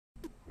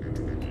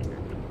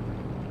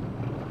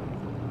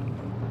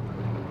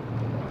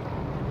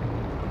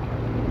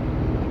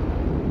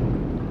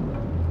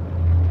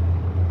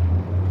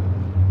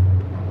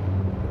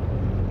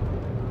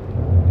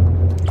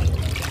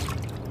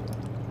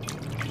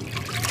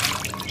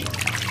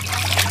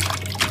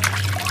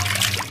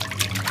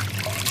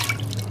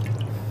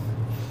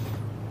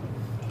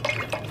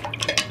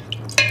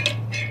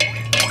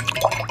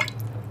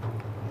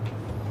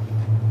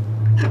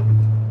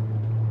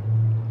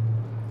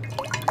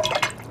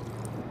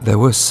There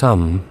were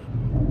some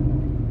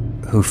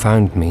who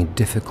found me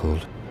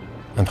difficult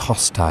and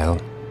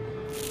hostile,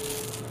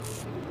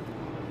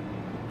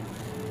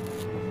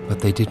 but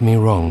they did me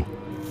wrong.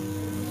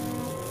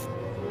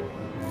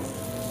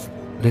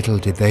 Little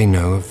did they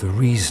know of the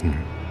reason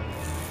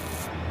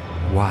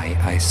why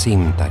I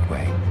seemed that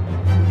way.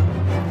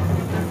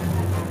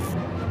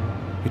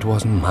 It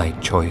wasn't my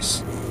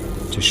choice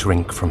to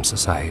shrink from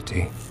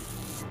society,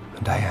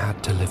 and I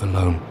had to live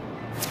alone.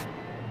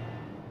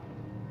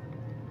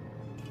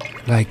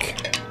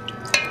 Like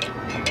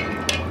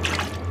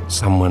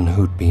someone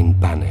who'd been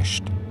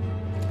banished.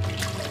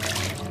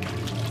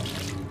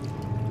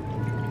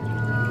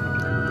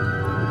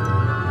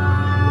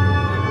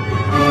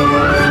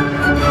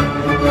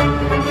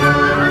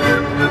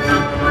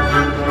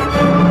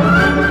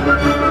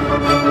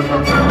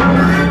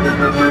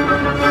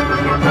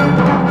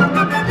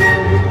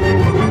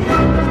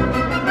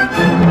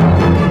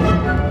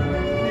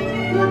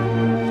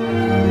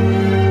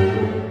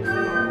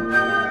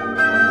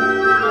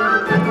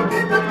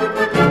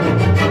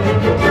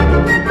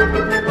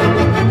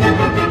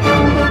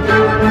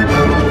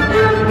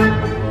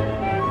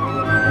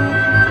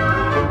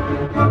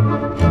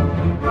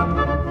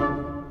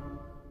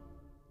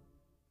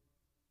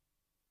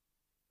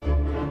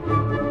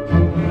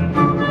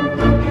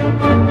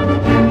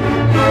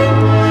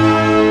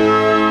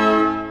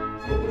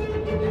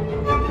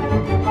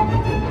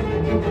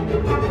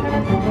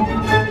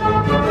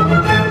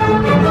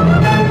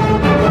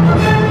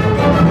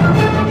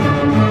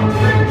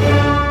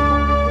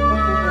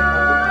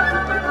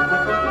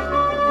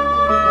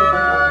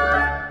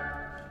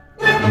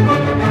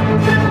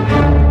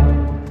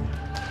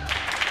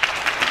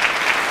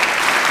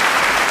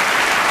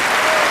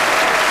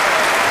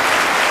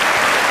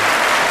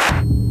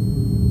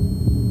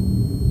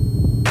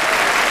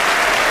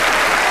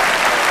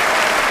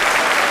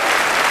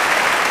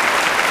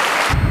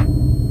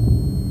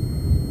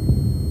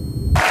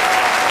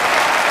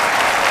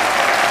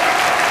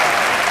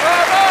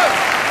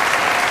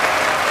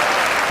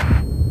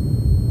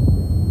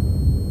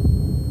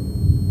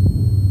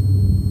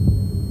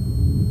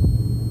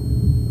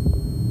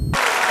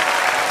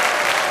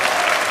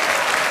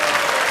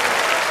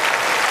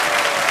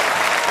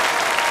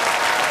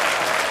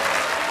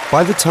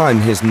 By the time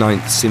his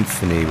Ninth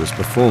Symphony was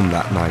performed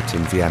that night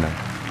in Vienna,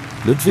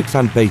 Ludwig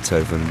van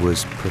Beethoven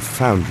was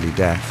profoundly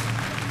deaf.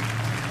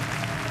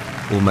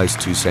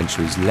 Almost 2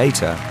 centuries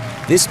later,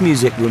 this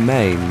music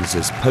remains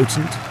as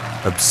potent,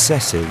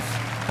 obsessive,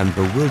 and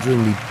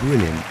bewilderingly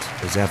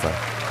brilliant as ever.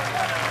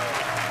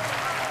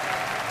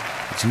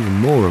 It's even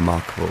more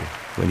remarkable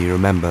when you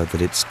remember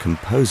that its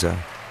composer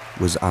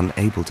was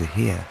unable to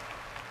hear.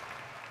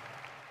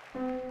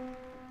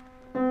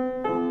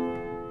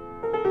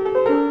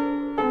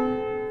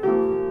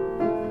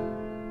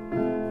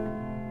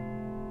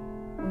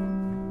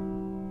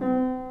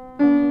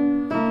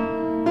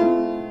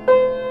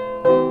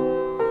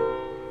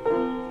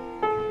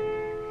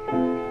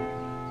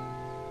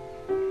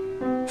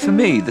 For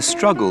me, the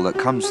struggle that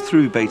comes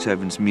through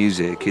Beethoven's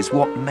music is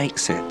what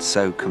makes it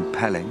so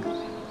compelling.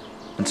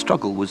 And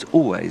struggle was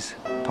always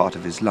part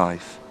of his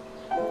life.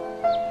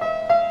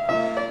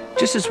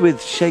 Just as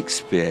with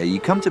Shakespeare, you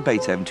come to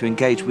Beethoven to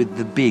engage with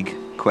the big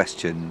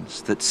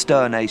questions that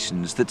stir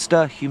nations, that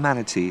stir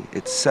humanity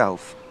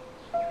itself.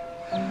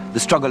 The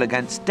struggle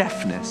against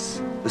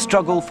deafness, the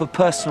struggle for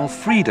personal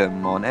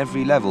freedom on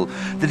every level,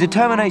 the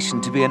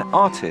determination to be an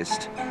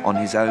artist on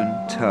his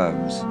own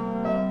terms.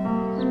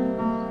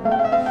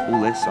 All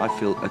this I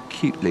feel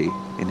acutely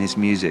in his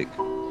music.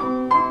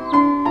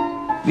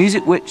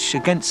 Music which,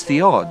 against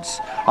the odds,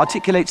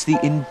 articulates the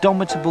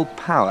indomitable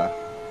power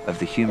of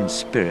the human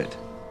spirit.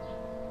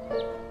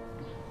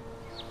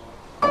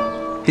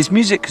 His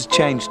music has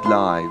changed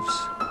lives.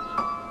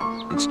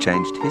 It's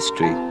changed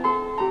history.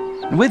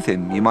 And with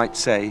him, you might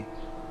say,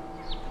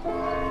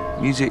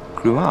 music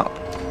grew up.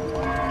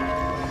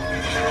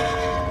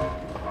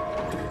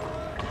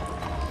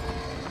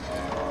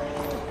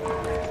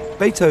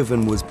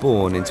 Beethoven was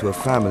born into a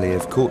family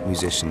of court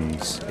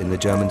musicians in the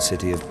German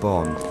city of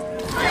Bonn.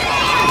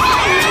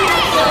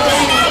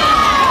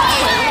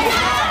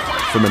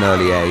 From an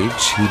early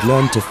age, he'd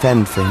learned to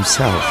fend for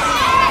himself.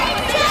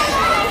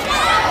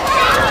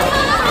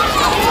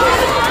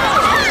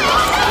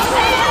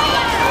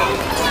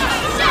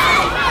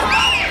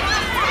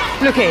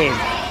 Look at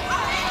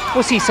him.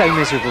 What's he so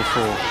miserable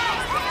for?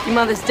 Your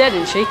mother's dead,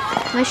 isn't she?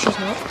 No, she's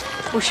not.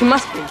 Well, she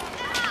must be.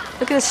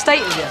 Look at the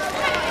state of you.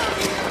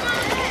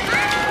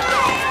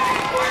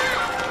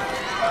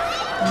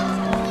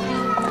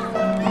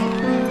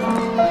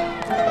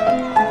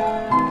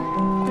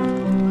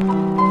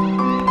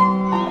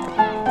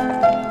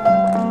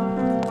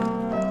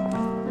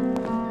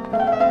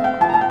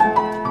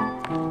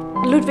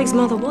 Ludwig's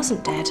mother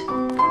wasn't dead.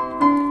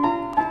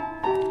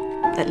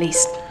 At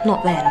least,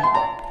 not then.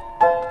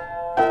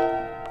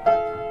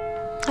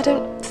 I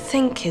don't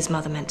think his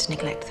mother meant to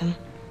neglect them.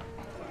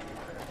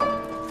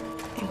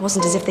 It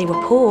wasn't as if they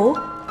were poor.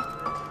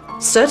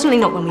 Certainly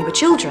not when we were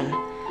children.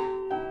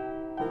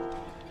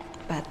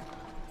 But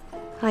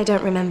I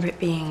don't remember it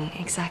being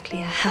exactly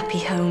a happy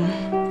home.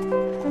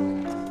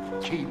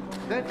 Keep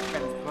the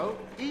tempo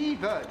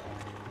even.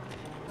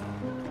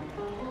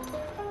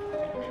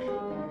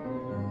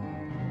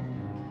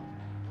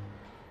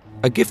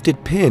 A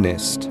gifted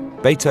pianist,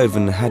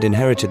 Beethoven had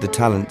inherited the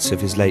talents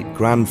of his late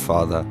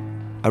grandfather,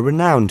 a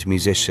renowned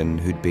musician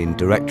who'd been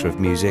director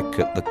of music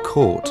at the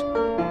court.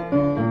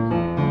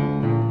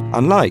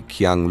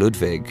 Unlike young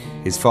Ludwig,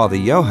 his father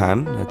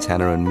Johann, a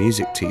tenor and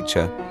music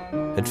teacher,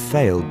 had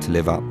failed to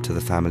live up to the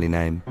family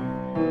name.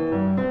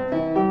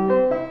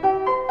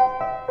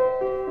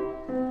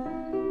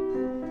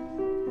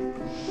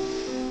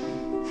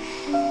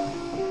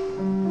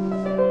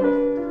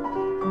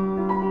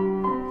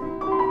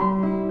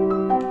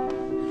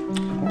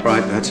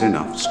 Right, that's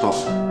enough. Stop.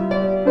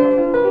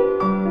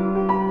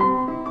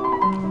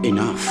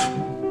 Enough.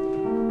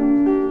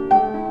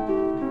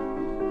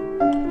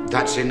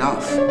 That's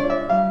enough.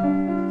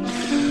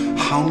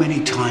 How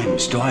many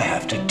times do I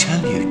have to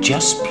tell you,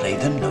 just play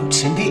the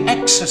notes in the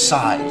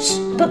exercise?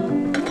 But,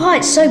 Papa,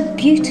 it's so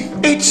beautiful.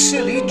 It's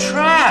silly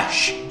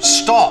trash.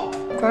 Stop.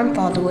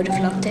 Grandfather would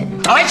have loved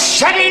it. I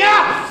said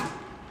enough!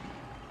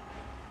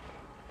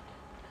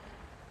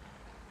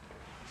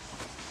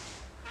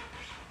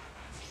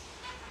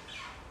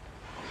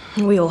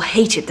 We all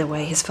hated the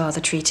way his father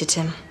treated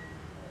him.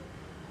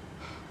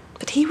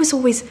 But he was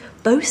always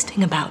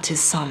boasting about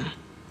his son.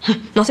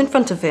 Not in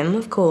front of him,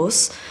 of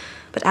course,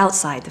 but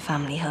outside the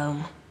family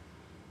home.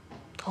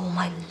 "Oh,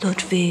 my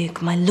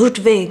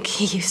Ludwig,"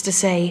 he used to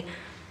say.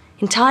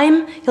 "In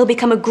time, he'll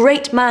become a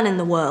great man in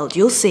the world,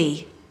 you'll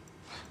see."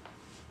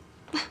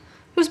 It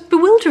was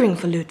bewildering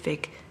for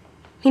Ludwig.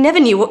 He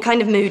never knew what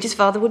kind of mood his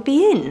father would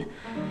be in.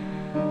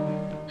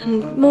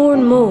 And more,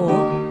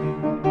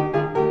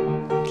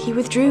 he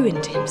withdrew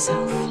into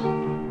himself.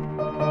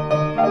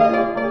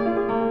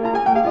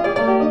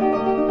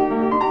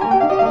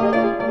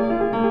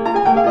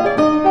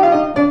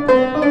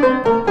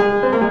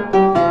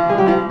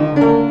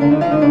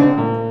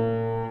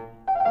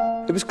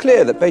 It was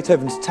clear that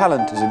Beethoven's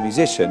talent as a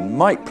musician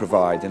might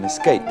provide an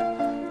escape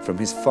from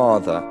his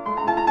father.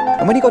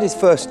 And when he got his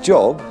first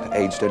job,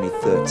 aged only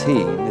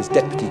 13, as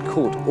deputy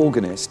court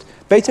organist,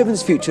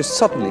 Beethoven's future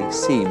suddenly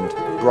seemed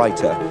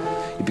brighter.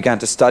 He began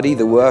to study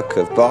the work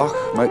of Bach,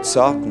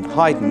 Mozart and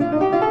Haydn.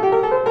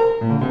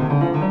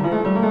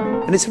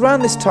 And it's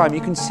around this time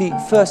you can see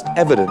first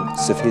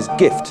evidence of his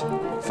gift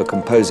for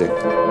composing.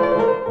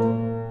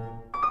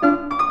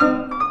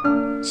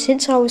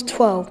 Since I was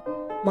 12,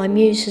 my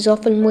muse has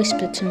often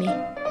whispered to me,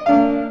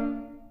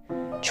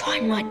 "Try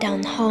and write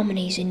down the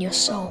harmonies in your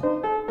soul."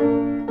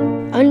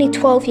 Only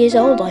 12 years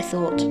old, I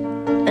thought,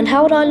 and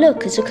how would I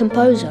look as a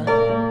composer?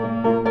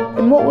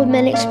 And what would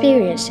men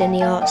experienced in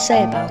the art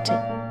say about it?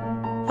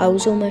 I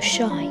was almost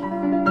shy.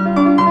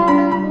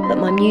 But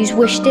my muse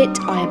wished it,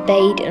 I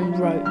obeyed and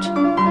wrote.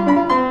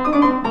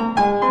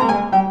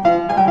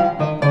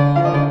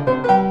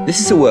 This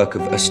is a work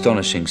of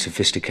astonishing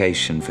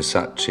sophistication for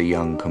such a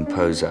young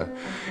composer.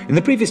 In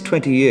the previous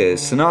 20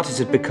 years, sonatas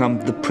had become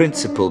the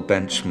principal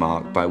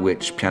benchmark by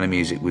which piano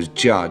music was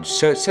judged,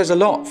 so it says a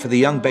lot for the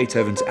young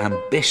Beethoven's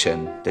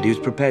ambition that he was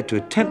prepared to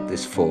attempt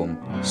this form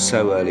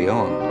so early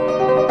on.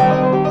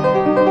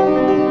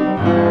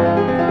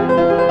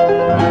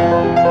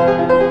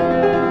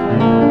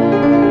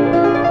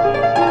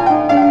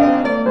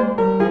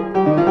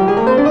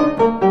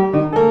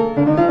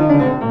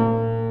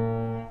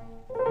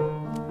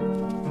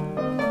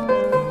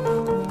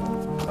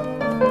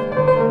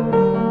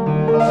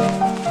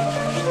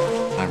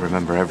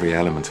 Every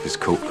element of his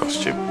court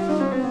costume.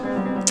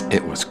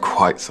 It was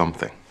quite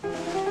something.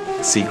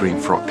 Sea green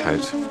frock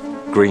coat,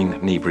 green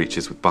knee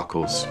breeches with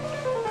buckles,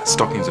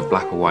 stockings of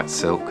black or white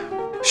silk,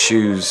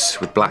 shoes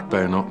with black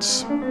bow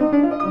knots,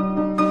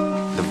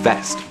 the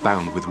vest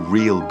bound with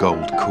real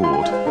gold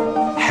cord,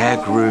 hair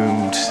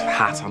groomed,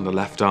 hat under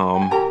left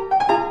arm,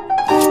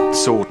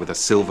 sword with a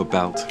silver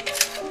belt.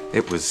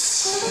 It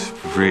was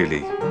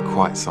really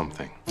quite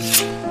something.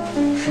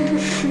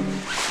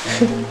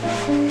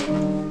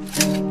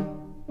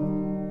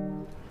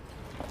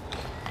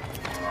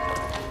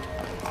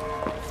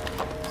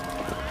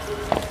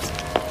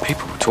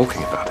 People were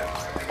talking about him.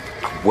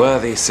 A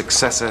worthy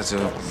successor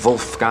to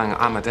Wolfgang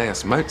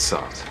Amadeus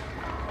Mozart.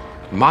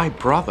 My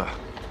brother.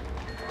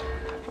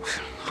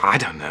 I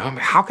don't know. I mean,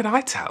 how could I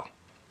tell?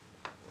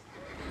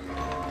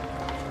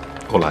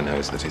 All I know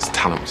is that his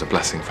talent was a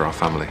blessing for our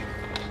family.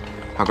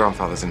 Our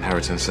grandfather's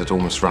inheritance had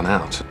almost run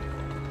out.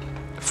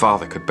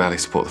 Father could barely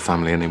support the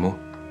family anymore.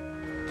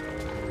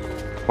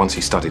 Once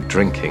he started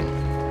drinking,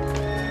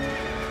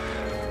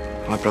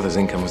 my brother's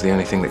income was the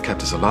only thing that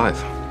kept us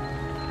alive.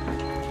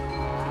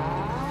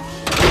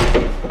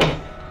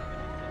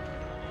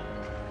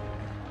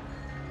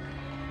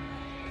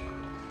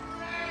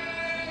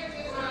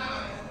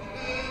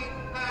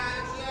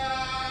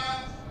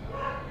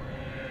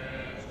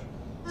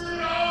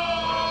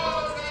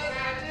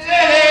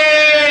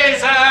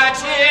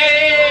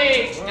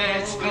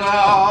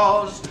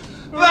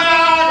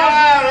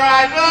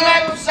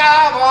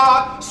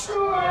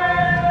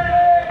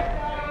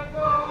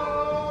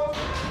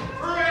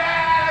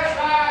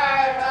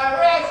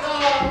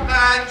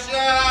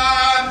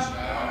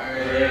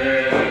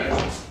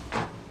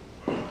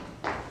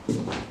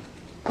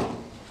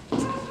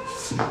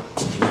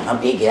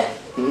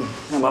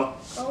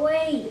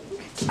 sleep.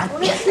 I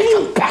want to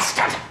sleep.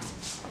 Bastard!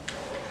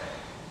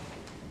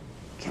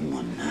 Come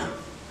on now.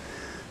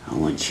 I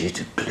want you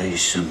to play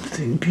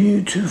something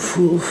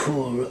beautiful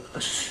for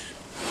us.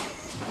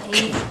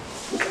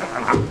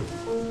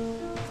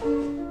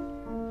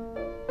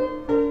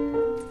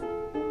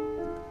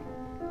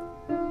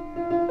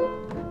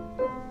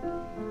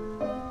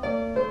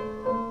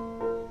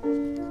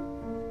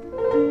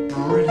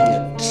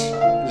 Brilliant,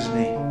 isn't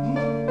he?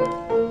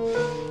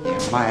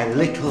 You're my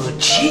little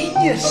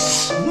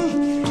genius.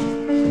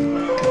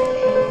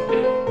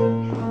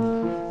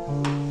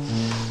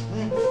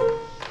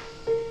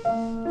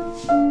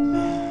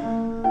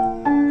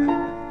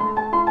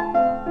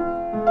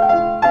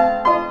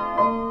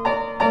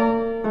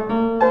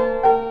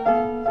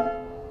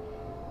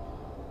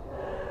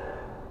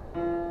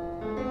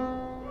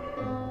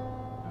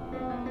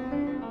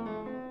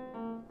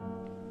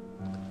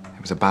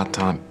 It was a bad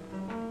time.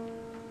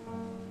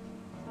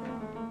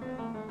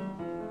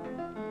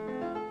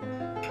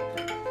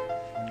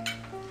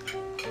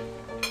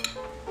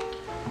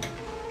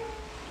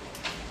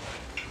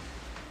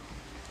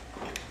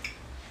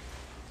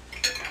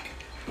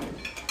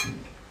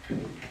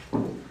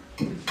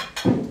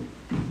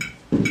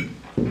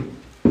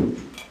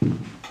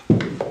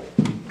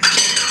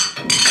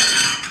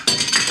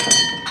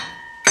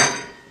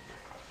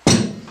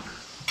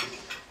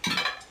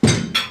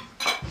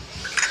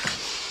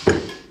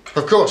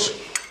 Of course,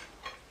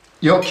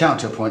 your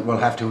counterpoint will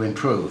have to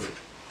improve.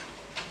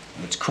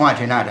 It's quite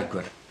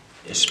inadequate,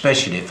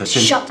 especially for...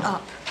 Shut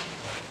up.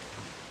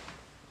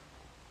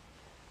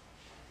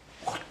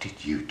 What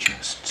did you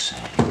just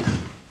say?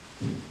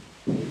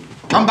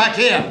 Come back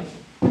here!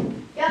 You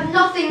have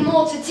nothing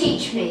more to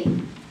teach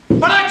me.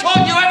 But I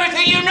taught you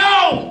everything you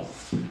know!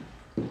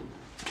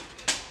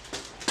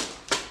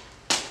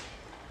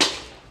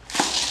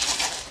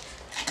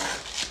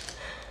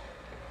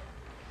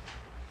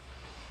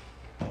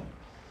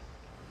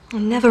 I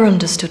never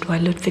understood why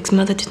Ludwig's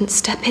mother didn't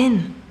step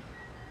in.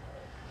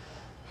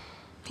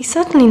 He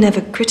certainly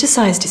never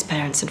criticized his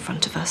parents in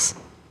front of us.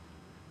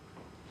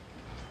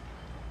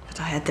 But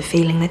I had the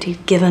feeling that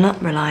he'd given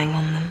up relying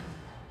on them.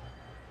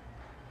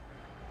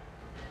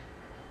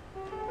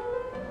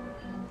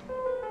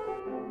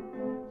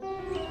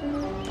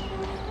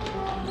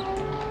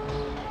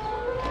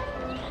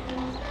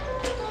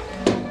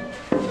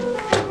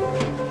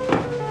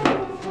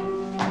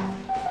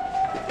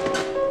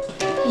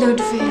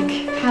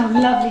 Ludwig, how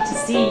lovely to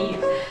see you.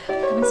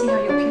 Come and see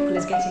how your pupil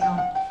is getting on.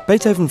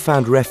 Beethoven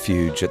found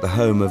refuge at the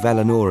home of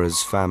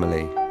Eleonora's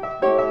family.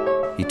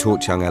 He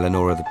taught young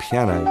Eleonora the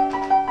piano.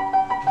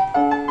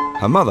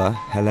 Her mother,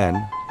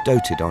 Helene,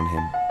 doted on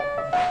him.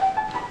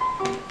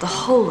 The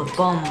whole of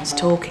Bonn was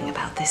talking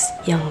about this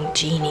young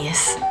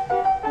genius.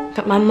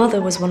 But my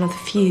mother was one of the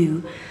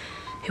few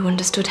who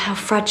understood how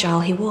fragile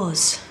he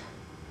was.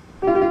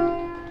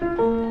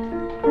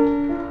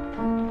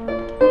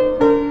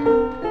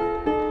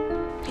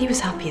 He was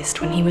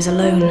happiest when he was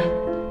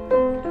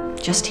alone.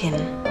 Just him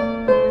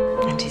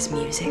and his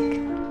music.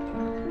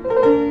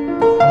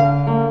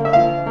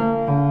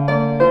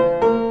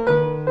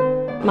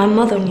 My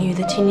mother knew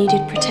that he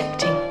needed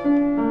protecting.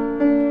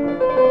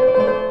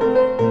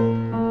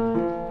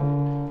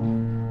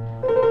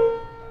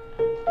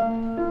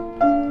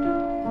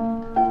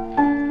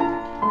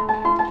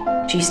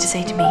 She used to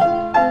say to me,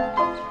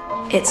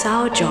 "It's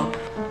our job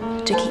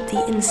to keep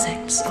the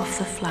insects off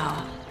the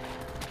flower."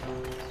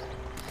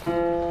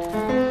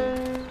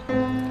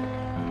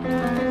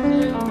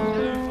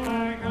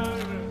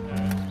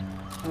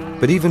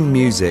 But even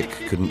music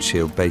couldn't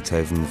shield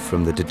Beethoven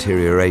from the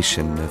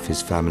deterioration of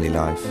his family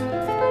life.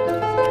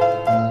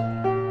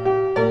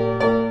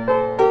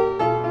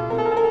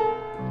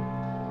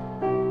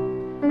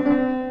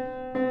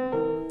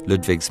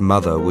 Ludwig's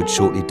mother would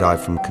shortly die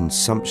from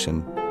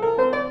consumption,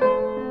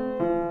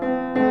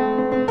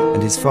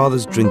 and his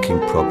father's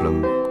drinking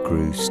problem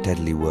grew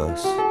steadily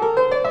worse.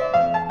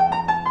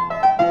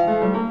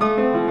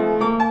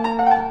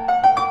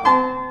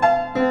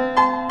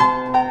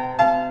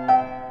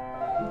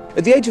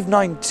 At the age of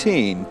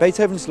 19,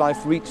 Beethoven's life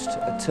reached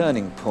a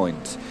turning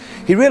point.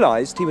 He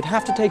realised he would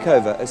have to take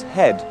over as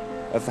head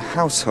of the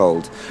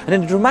household. And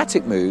in a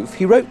dramatic move,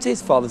 he wrote to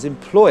his father's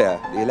employer,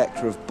 the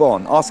Elector of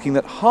Bonn, asking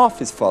that half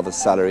his father's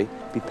salary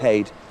be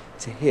paid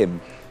to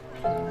him.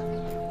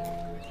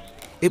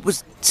 It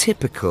was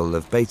typical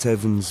of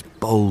Beethoven's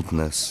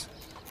boldness,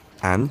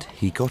 and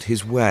he got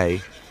his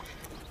way.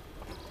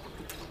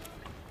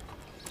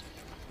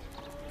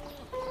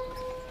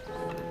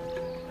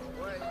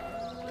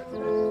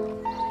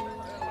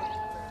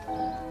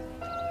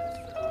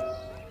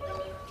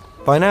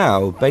 By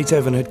now,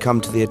 Beethoven had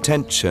come to the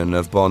attention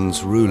of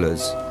Bonn's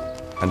rulers,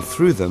 and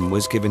through them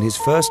was given his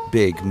first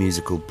big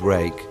musical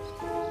break.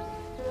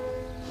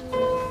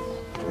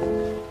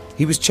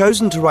 He was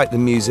chosen to write the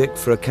music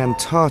for a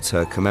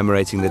cantata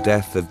commemorating the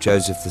death of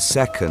Joseph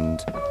II,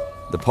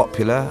 the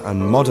popular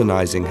and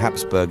modernizing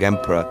Habsburg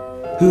emperor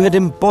who had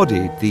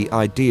embodied the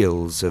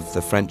ideals of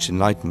the French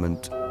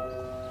Enlightenment.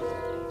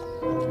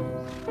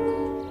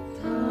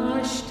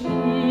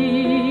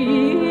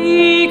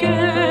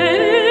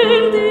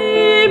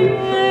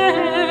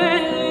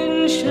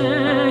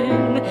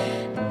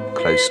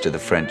 to the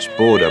French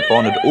border,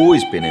 Bonn had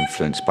always been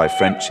influenced by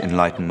French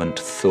Enlightenment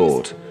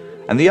thought.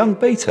 And the young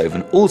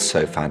Beethoven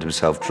also found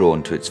himself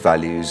drawn to its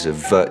values of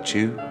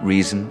virtue,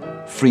 reason,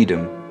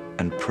 freedom,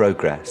 and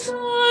progress.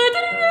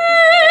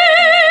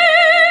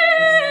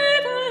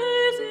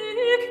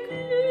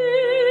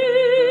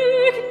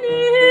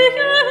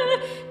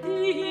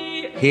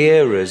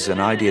 Here, as an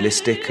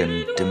idealistic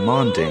and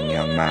demanding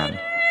young man,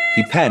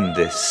 he penned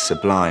this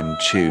sublime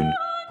tune,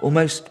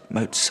 almost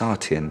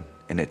Mozartian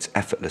in its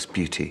effortless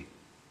beauty.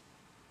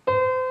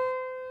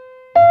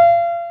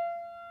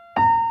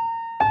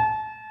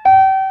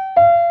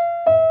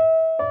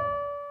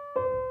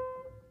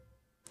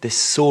 This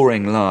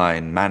soaring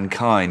line,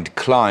 mankind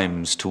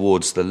climbs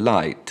towards the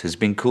light, has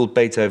been called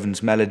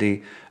Beethoven's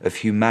melody of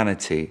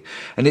humanity,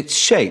 and its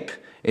shape,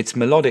 its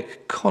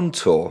melodic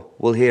contour,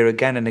 we'll hear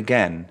again and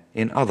again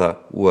in other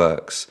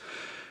works.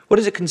 What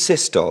does it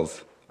consist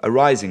of? A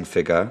rising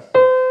figure,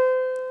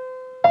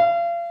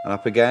 and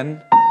up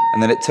again,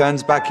 and then it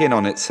turns back in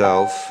on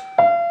itself.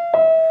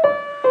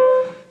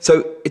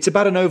 So it's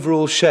about an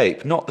overall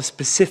shape, not the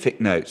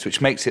specific notes,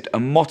 which makes it a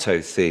motto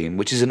theme,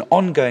 which is an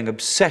ongoing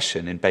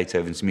obsession in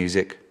Beethoven's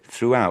music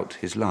throughout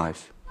his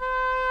life.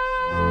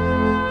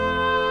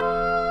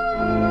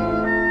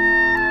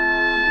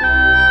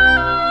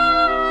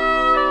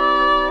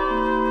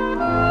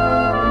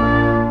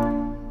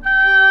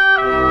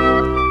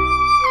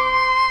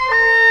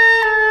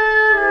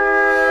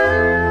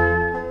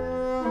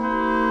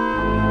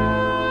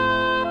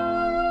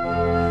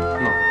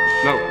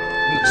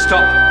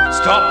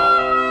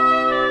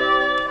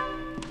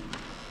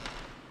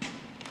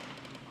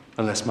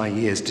 Unless my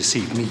ears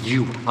deceive me,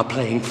 you are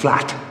playing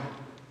flat.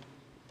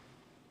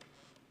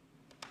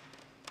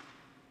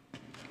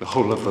 The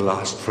whole of the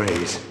last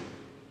phrase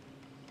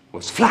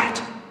was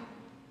flat.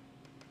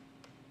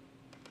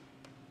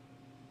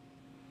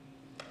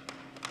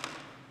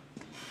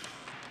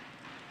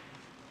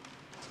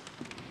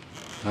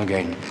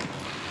 Again,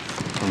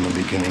 from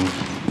the beginning.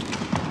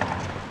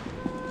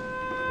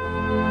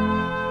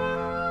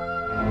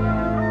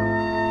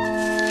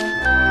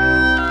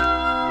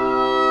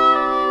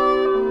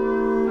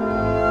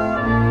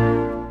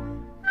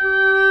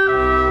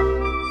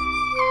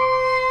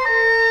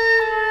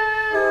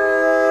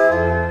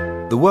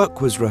 The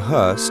work was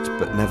rehearsed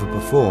but never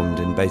performed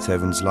in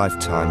Beethoven's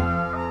lifetime.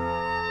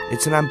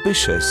 It's an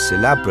ambitious,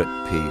 elaborate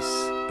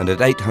piece, and at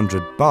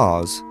 800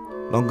 bars,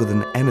 longer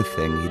than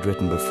anything he'd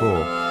written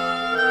before.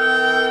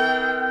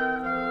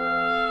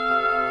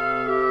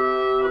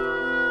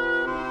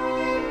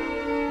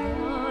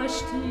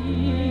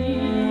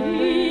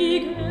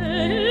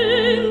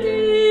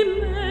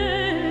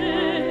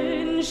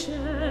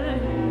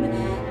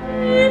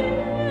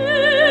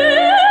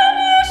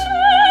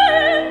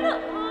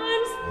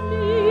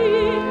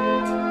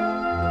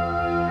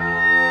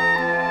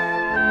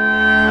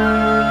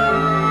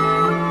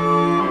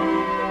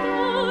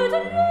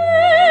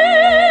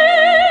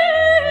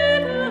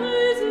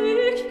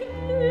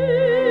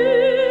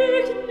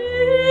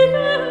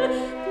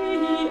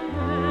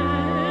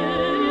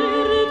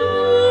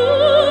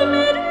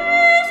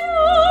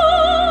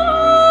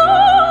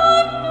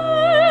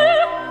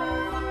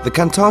 The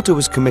cantata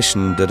was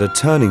commissioned at a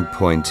turning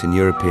point in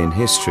European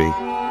history,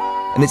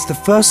 and it's the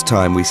first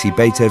time we see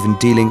Beethoven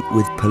dealing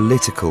with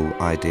political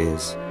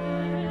ideas.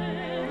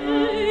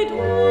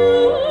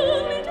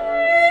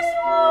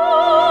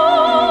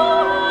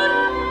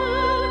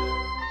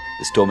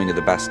 The storming of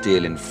the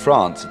Bastille in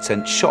France had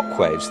sent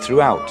shockwaves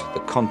throughout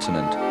the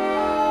continent.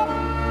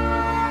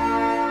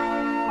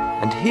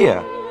 And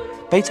here,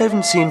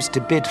 Beethoven seems to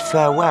bid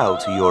farewell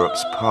to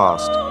Europe's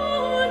past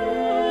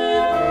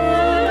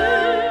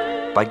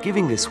by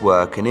giving this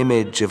work an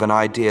image of an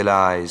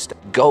idealized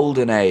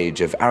golden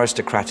age of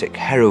aristocratic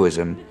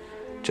heroism,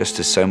 just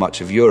as so much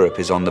of Europe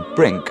is on the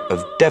brink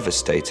of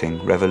devastating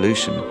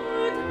revolution.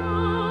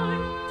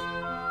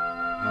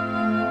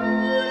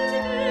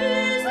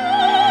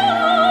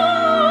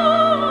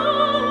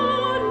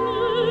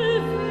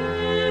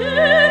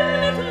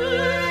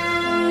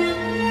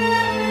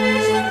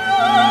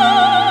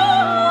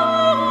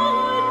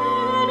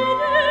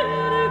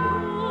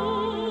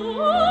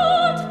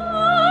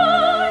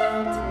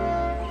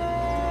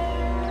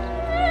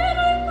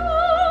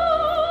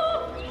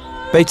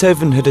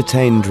 Beethoven had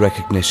attained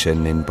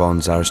recognition in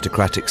Bonn's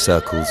aristocratic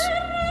circles.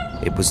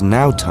 It was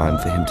now time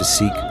for him to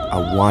seek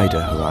a wider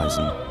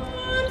horizon.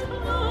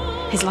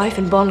 His life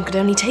in Bonn could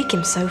only take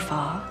him so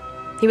far.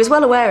 He was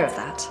well aware of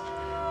that.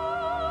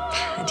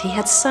 And he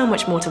had so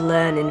much more to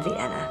learn in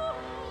Vienna.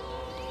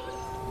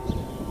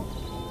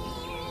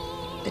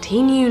 But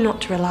he knew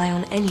not to rely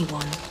on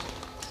anyone.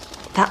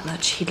 That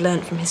much he'd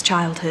learned from his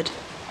childhood.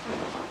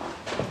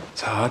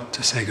 It's hard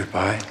to say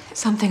goodbye. It's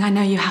something I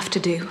know you have to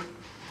do.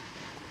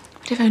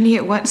 But if only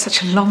it weren't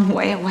such a long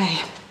way away.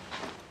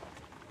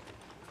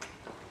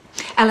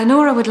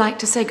 Eleonora would like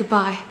to say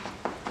goodbye.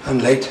 I'm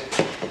late.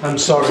 I'm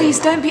sorry. Please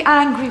don't be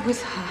angry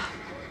with her.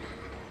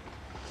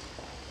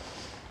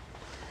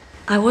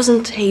 I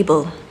wasn't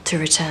able to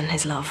return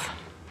his love.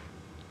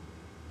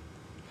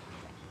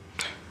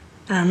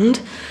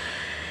 And,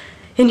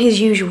 in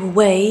his usual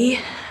way,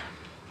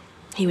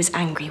 he was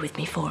angry with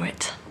me for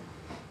it.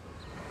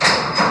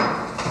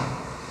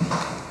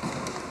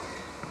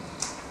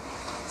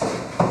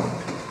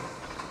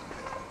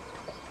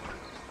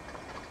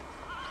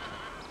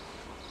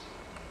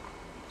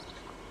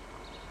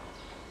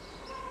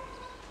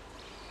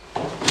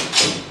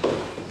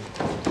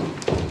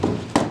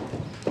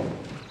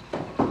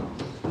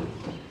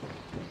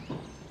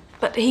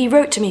 But he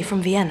wrote to me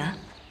from Vienna,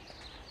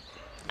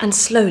 and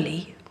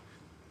slowly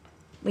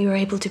we were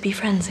able to be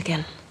friends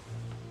again.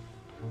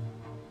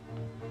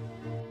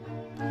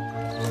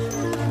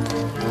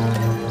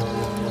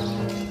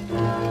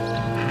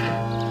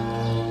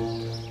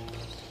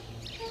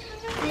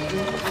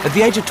 At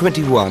the age of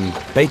 21,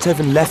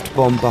 Beethoven left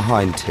Bonn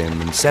behind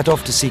him and set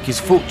off to seek his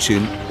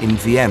fortune in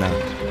Vienna,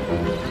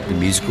 the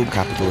musical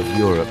capital of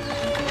Europe.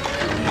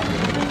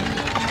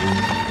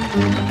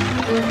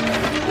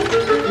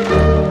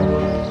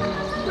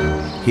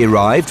 He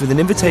arrived with an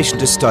invitation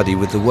to study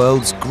with the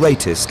world's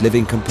greatest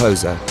living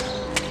composer,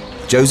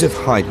 Joseph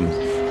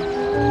Haydn.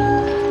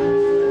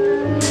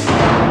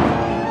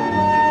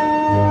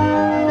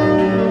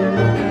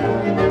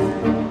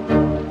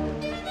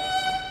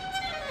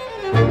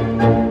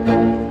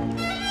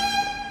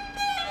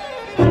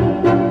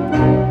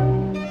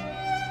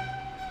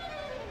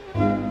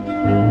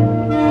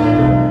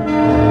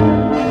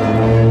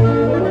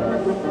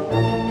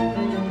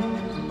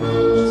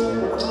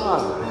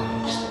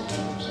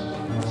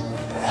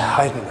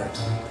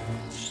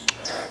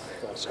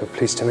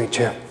 Pleased to meet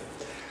you.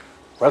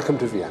 Welcome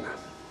to Vienna.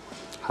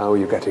 How are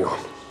you getting on?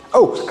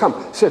 Oh,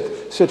 come, sit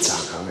down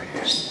over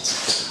here.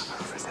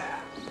 Over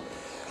there.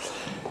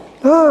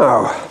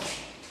 Now,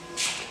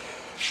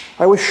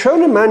 I was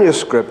shown a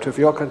manuscript of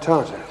your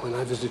cantata when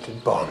I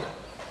visited Bonn.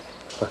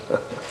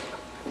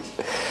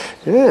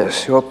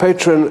 Yes, your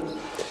patron,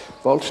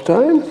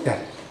 Waldstein? Yeah.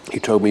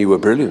 He told me you were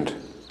brilliant.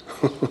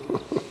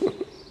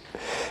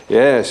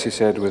 Yes, he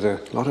said, with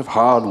a lot of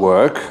hard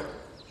work,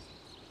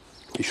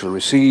 you shall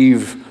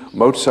receive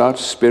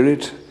Mozart's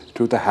spirit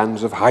to the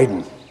hands of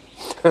Haydn.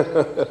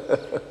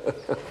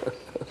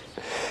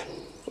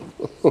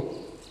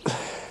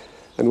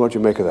 And what do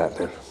you make of that,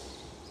 then?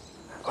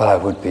 Well, I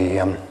would be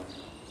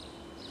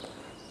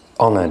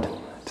honored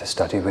to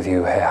study with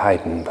you, Herr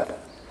Haydn, but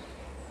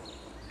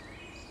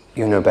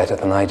you know better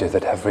than I do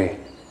that every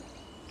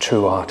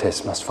true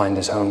artist must find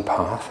his own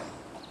path.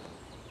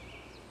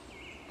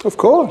 Of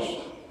course.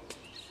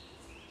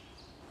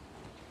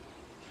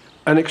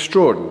 An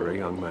extraordinary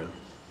young man.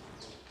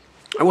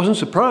 I wasn't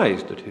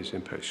surprised at his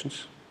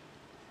impatience.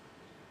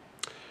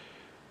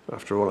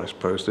 After all, I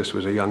suppose this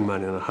was a young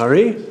man in a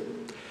hurry,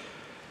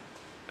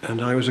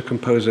 and I was a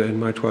composer in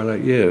my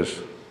twilight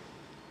years.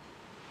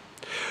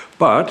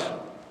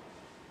 But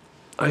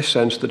I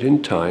sensed that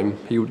in time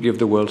he would give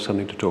the world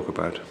something to talk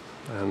about,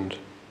 and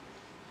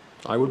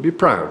I would be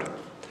proud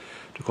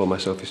to call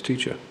myself his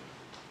teacher.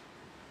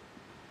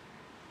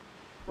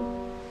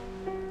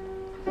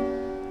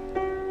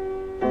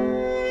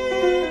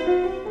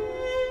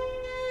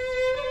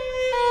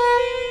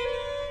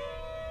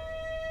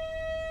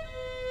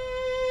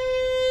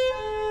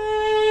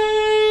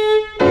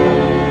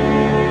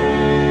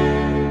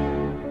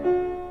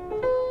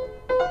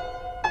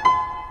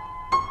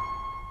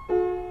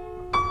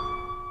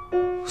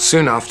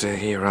 Soon after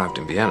he arrived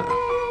in Vienna,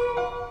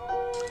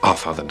 our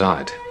father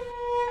died.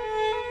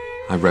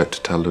 I wrote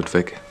to tell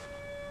Ludwig,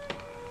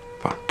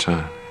 but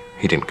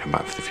he didn't come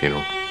back for the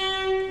funeral.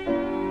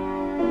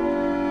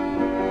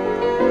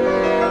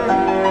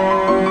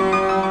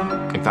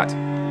 In fact,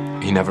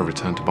 he never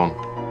returned to Bonn.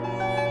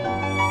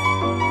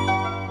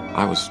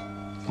 I was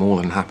more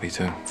than happy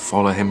to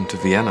follow him to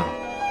Vienna.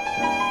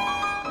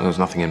 There was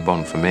nothing in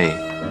Bonn for me.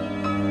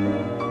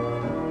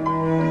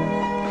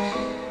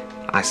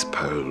 I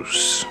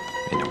suppose,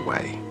 in a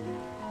way,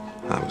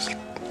 I was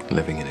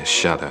living in his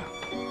shadow.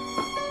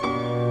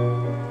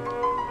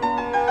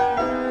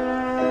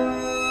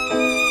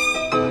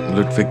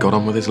 Ludwig got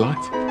on with his life.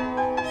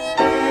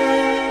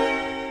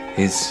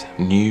 His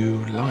new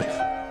life.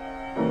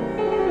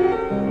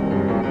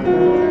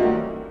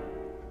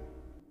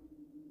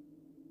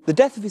 The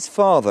death of his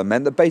father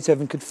meant that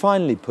Beethoven could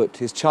finally put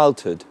his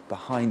childhood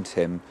behind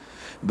him.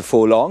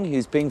 Before long, he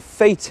was being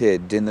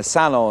feted in the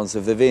salons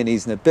of the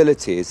Viennese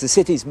nobility as the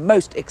city's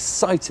most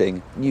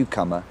exciting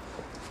newcomer.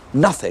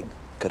 Nothing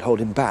could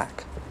hold him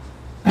back.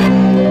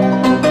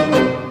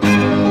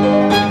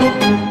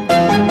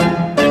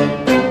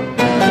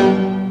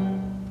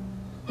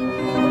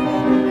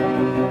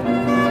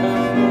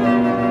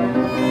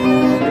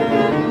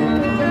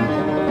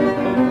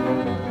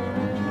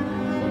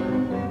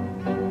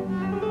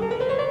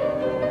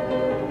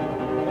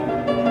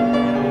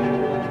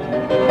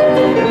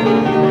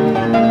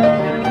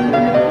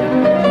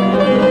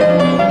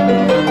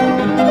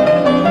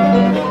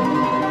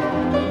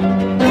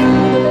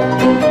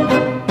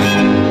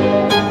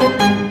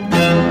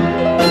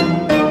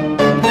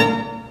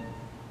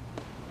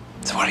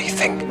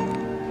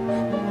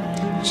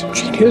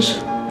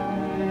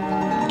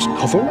 It's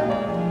novel.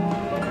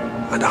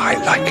 and I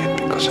like it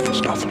because of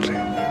its novelty.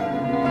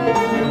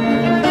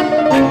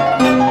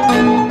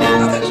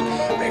 Others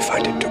may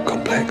find it too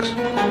complex.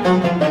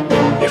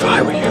 If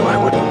I were you, I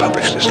wouldn't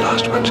publish this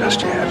last one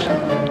just yet.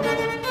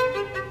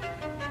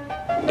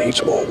 It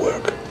needs more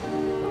work.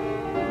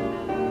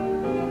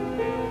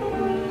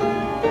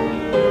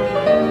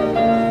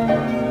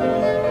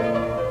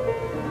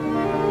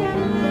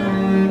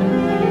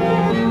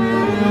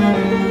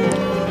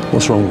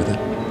 What's wrong with it?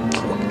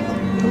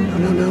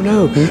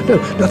 No,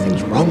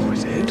 nothing's wrong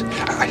with it.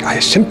 I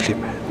simply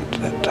meant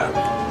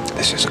that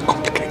this is a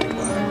complicated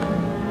work.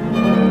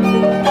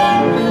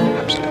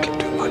 Perhaps a little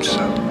too much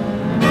so.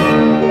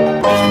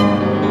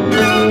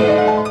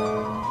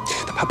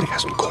 The public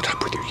hasn't caught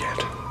up with you yet.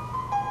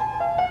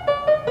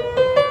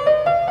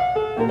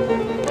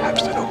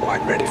 Perhaps they're not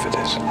quite ready for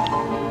this.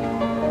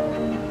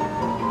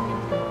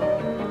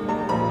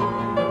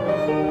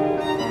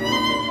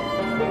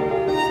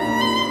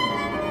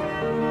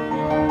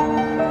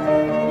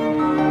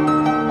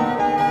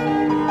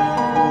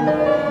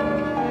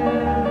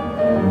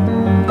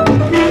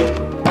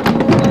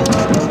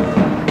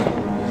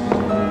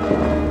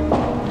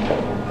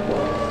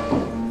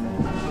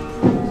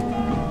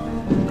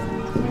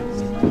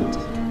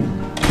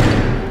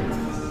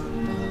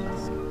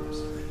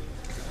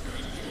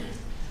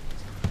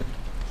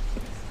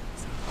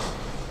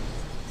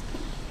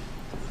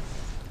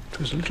 It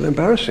was a little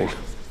embarrassing,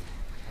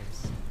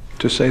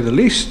 to say the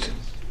least.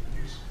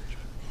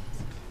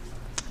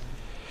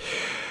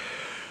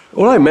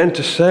 All I meant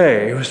to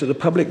say was that the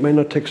public may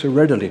not take so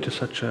readily to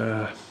such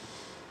a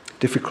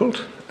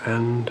difficult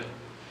and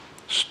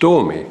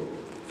stormy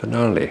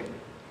finale.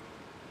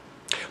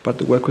 But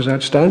the work was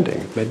outstanding.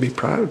 It made me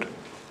proud.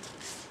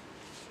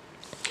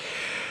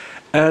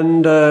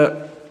 And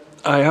I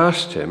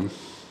asked him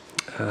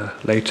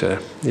later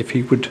if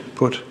he would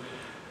put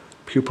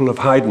Pupil of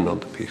Haydn on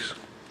the piece.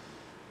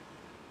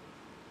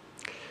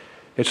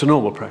 It's a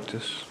normal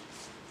practice,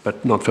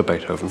 but not for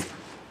Beethoven.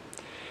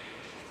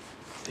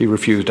 He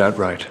refused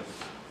outright.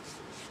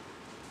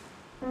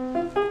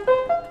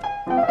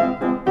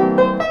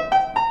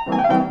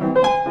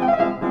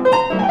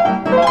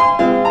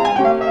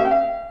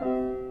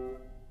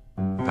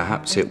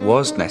 Perhaps it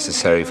was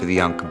necessary for the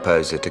young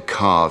composer to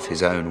carve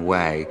his own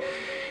way.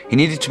 He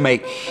needed to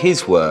make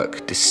his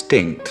work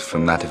distinct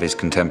from that of his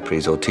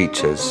contemporaries or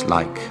teachers,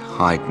 like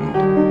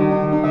Haydn.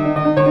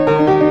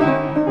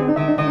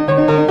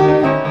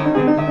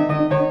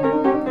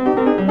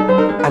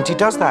 And he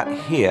does that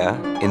here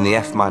in the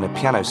F minor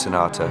piano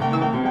sonata,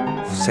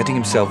 setting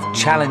himself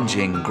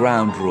challenging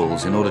ground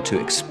rules in order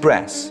to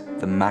express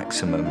the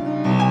maximum.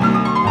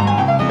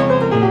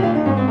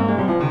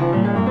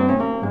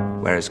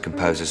 Whereas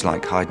composers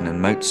like Haydn and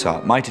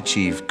Mozart might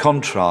achieve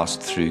contrast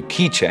through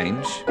key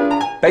change,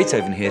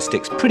 Beethoven here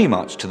sticks pretty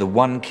much to the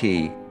one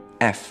key,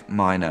 F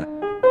minor.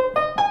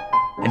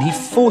 And he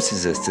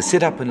forces us to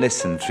sit up and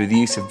listen through the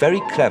use of very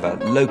clever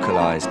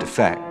localized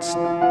effects.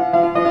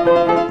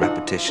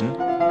 Repetition,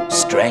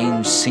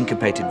 strange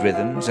syncopated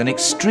rhythms, and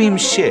extreme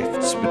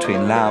shifts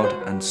between loud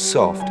and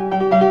soft.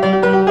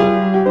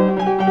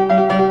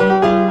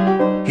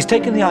 He's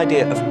taken the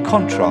idea of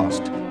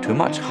contrast to a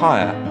much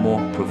higher, more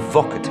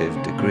provocative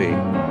degree.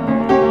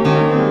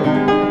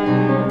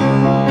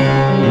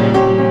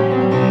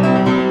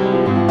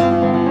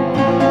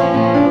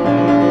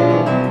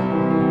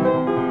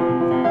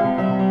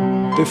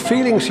 The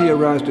feelings he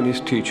aroused in his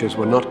teachers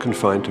were not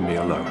confined to me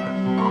alone.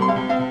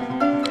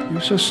 He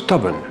was so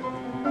stubborn,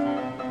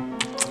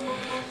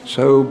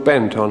 so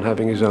bent on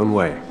having his own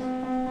way,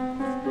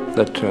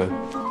 that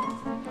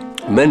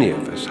many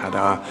of us had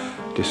our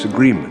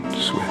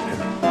disagreements with him.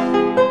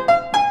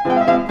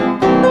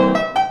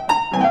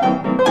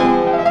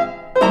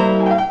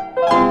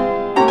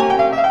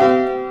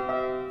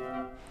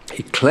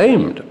 He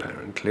claimed,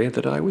 apparently,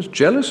 that I was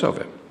jealous of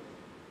him.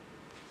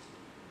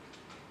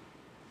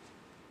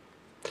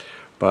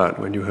 But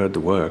when you heard the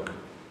work,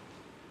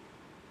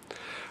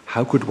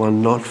 how could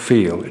one not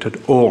feel it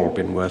had all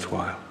been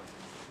worthwhile?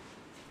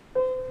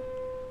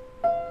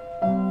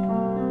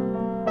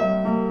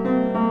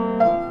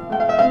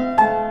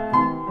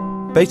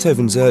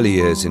 Beethoven's early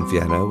years in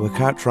Vienna were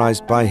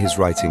characterized by his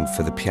writing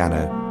for the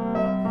piano.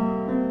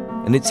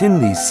 And it's in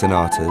these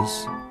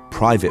sonatas,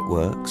 private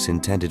works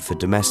intended for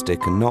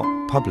domestic and not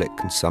public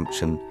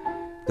consumption,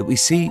 that we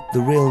see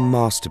the real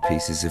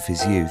masterpieces of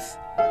his youth.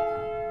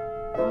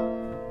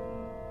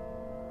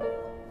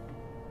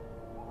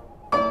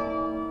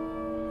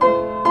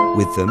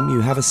 With them,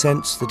 you have a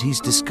sense that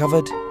he's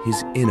discovered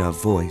his inner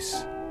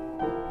voice.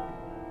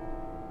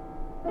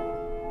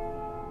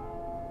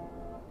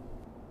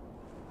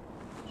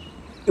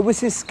 It was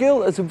his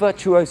skill as a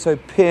virtuoso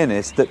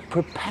pianist that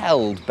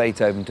propelled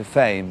Beethoven to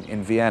fame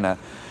in Vienna.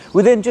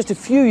 Within just a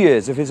few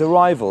years of his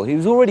arrival, he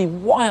was already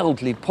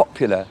wildly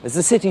popular as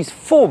the city's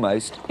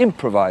foremost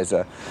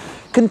improviser.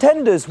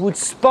 Contenders would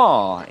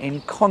spar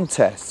in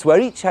contests where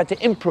each had to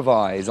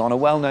improvise on a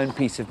well-known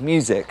piece of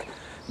music.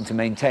 And to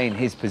maintain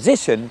his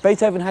position,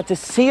 Beethoven had to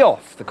see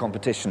off the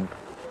competition,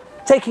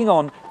 taking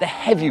on the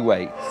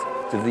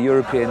heavyweights, product of the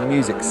European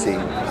music scene.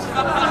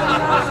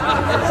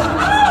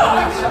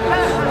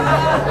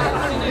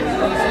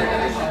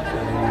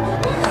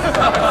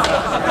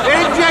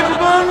 Ladies and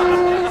gentlemen,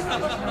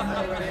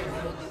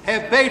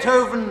 Herr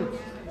Beethoven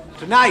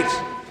tonight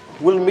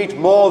will meet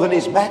more than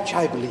his match,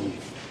 I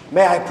believe.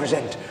 May I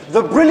present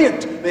the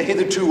brilliant, the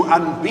hitherto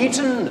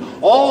unbeaten,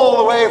 all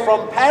the way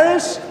from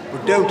Paris,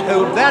 but don't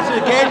hold that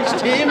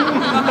against him.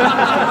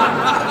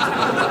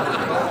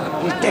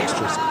 He's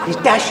dexterous, he's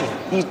dashing,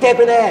 he's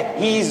debonair,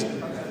 he's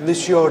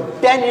Monsieur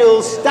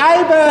Daniel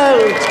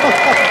Steibelt.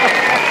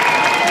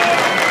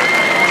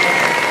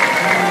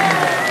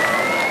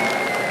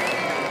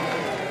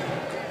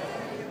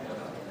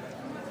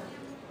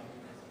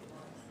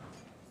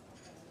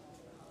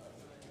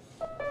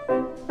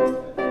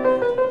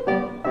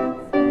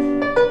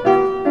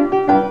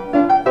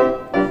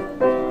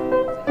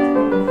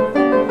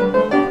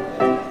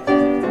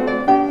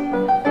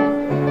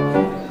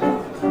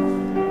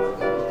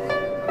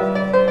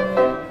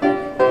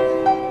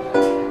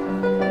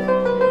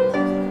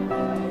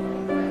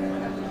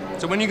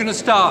 When are you going to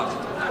start?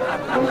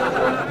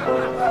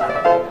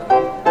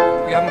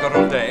 We haven't got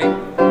all day.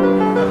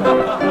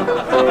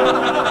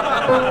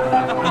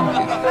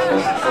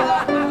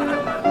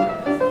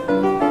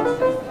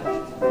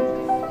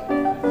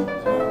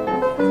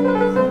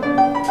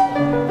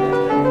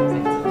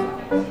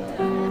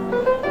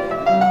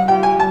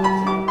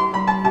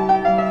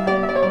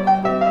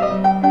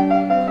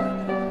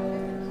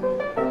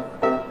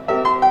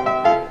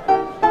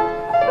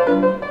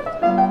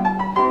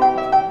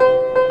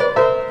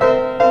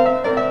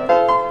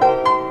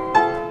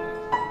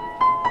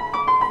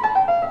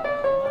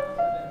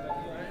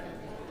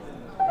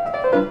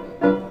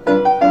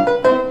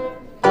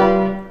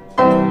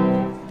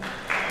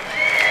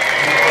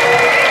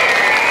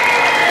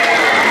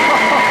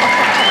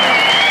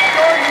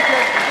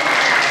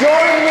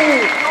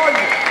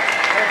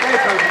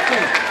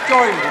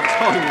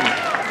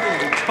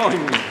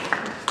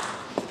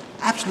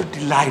 Absolutely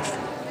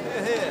delightful.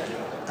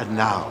 And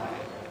now,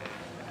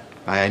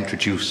 I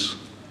introduce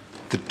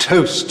the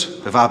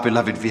toast of our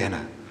beloved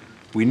Vienna.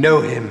 We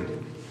know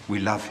him, we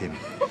love him.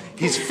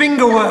 His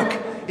fingerwork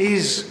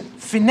is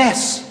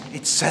finesse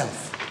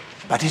itself.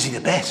 But is he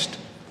the best?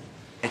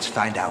 Let's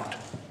find out.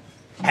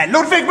 Herr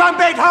Ludwig van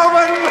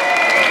Beethoven!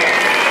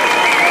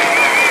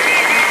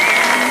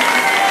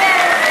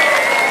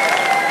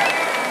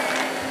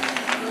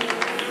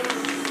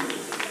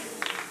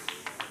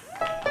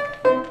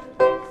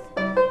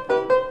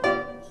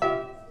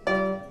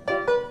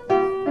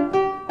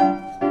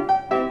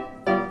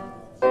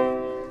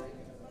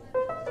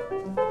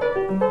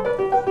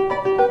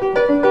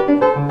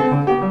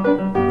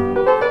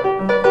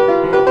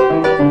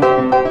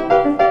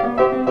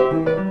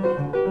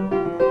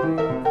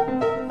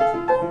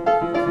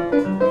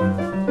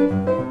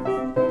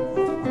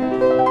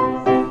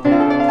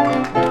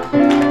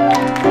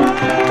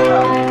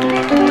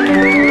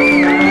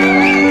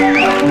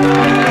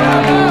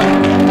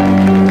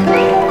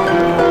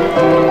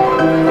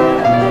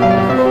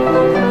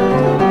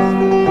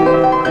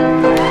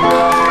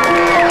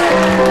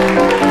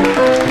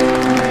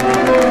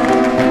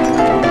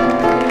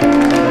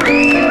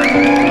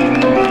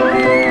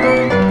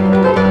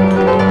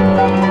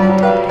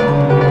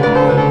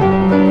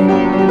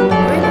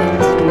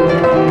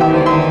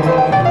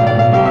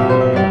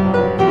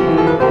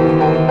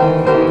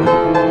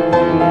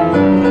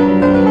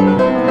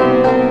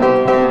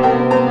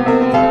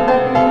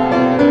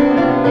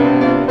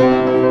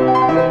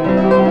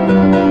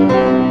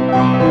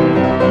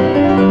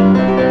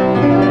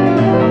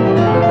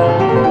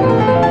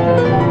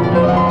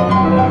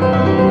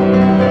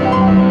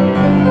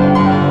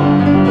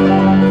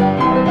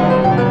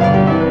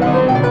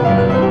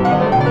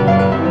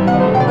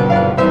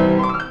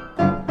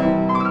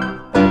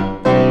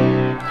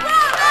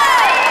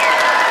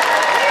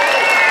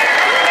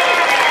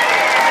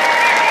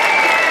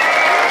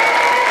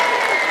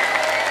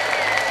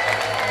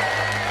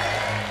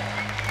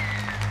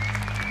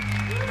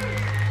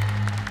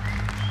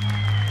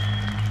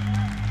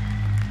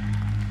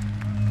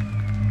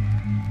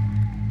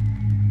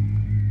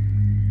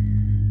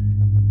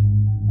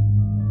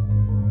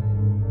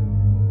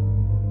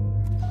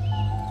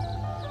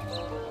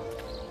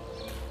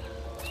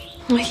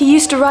 He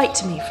used to write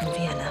to me from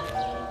Vienna.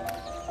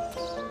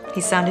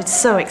 He sounded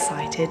so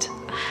excited.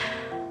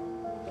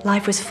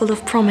 Life was full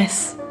of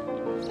promise.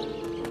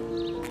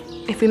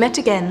 If we met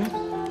again,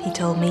 he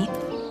told me,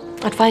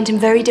 I'd find him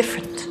very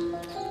different.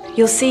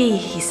 You'll see,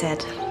 he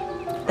said,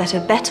 that a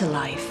better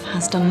life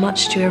has done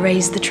much to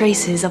erase the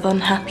traces of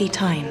unhappy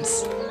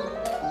times.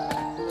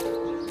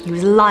 He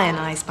was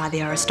lionized by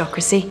the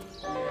aristocracy,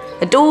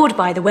 adored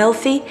by the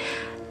wealthy,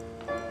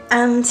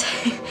 and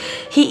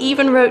he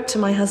even wrote to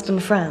my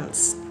husband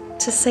Franz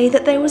to say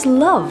that there was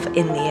love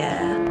in the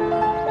air.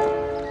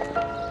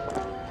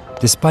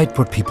 Despite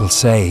what people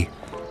say,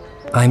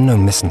 I'm no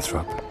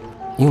misanthrope.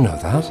 You know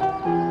that.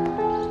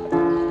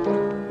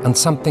 And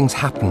something's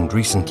happened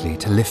recently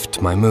to lift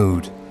my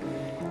mood.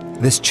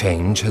 This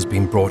change has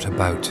been brought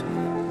about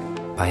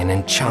by an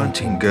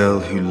enchanting girl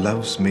who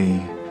loves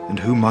me and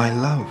whom I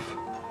love.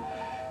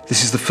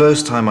 This is the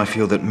first time I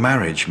feel that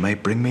marriage may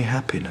bring me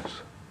happiness.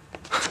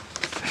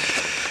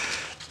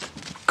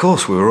 Of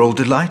course, we were all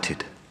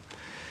delighted.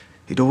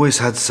 He'd always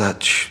had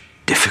such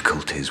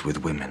difficulties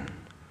with women,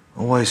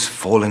 always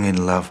falling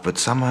in love, but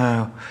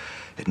somehow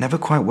it never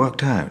quite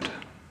worked out.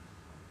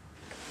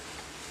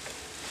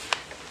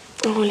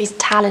 Oh, well, he's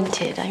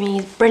talented. I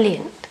mean, he's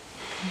brilliant.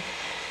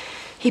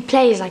 He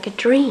plays like a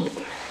dream.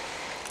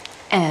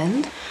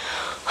 And?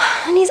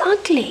 And he's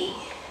ugly.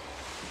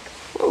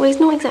 Well, he's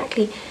not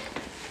exactly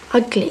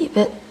ugly,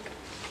 but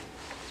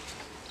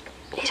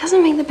he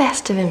doesn't make the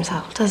best of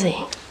himself, does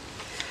he?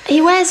 He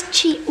wears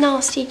cheap,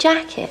 nasty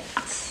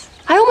jackets.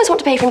 I almost want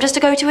to pay for him just to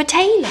go to a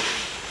tailor.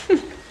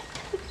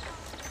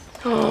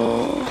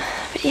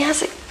 Oh, but he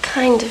has a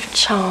kind of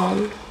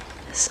charm,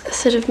 a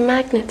sort of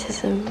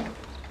magnetism.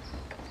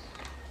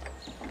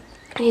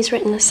 And he's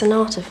written a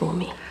sonata for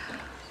me.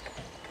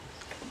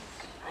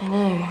 I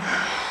know.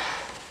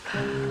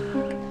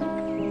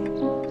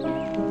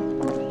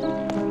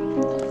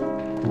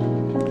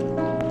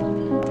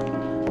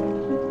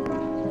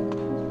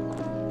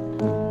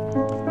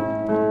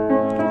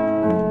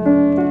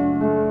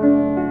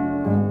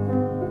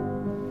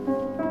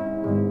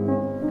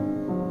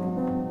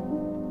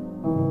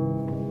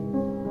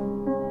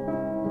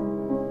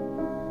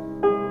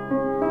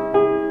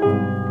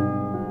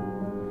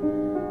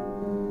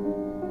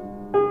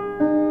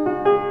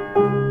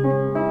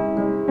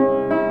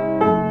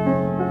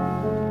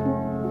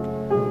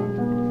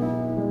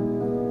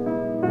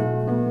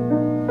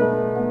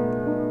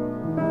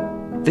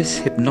 This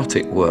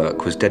hypnotic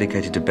work was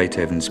dedicated to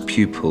Beethoven's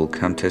pupil,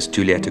 Countess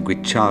Giulietta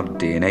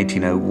Guicciardi, in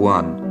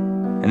 1801,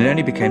 and it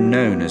only became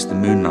known as the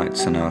Moonlight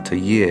Sonata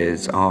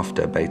years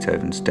after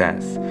Beethoven's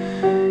death.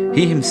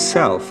 He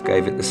himself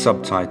gave it the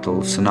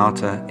subtitle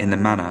Sonata in the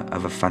Manner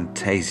of a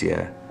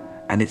Fantasia,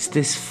 and it's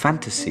this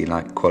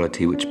fantasy-like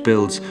quality which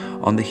builds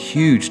on the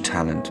huge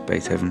talent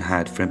Beethoven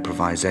had for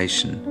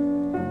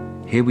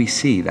improvisation. Here we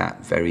see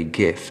that very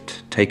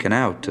gift taken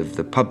out of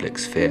the public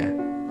sphere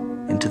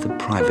into the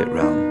private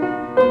realm.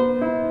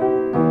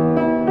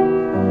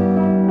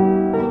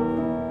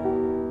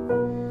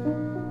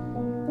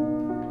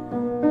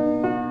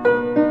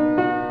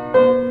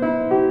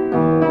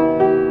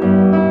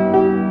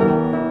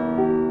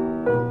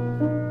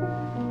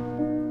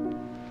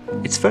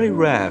 It's very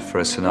rare for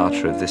a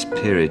sonata of this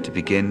period to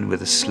begin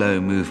with a slow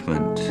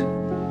movement,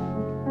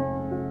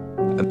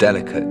 a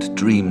delicate,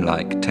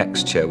 dreamlike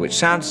texture, which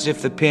sounds as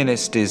if the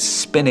pianist is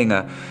spinning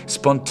a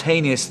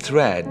spontaneous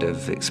thread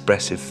of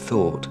expressive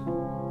thought.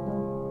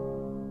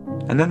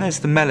 And then there's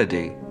the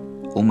melody,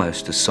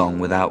 almost a song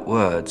without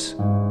words.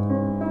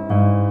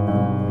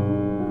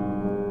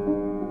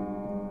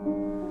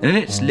 And in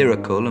its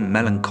lyrical and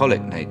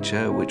melancholic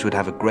nature, which would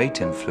have a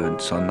great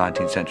influence on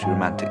 19th century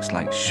romantics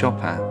like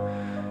Chopin,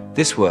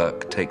 this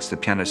work takes the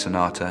piano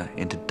sonata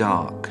into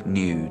dark,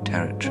 new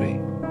territory.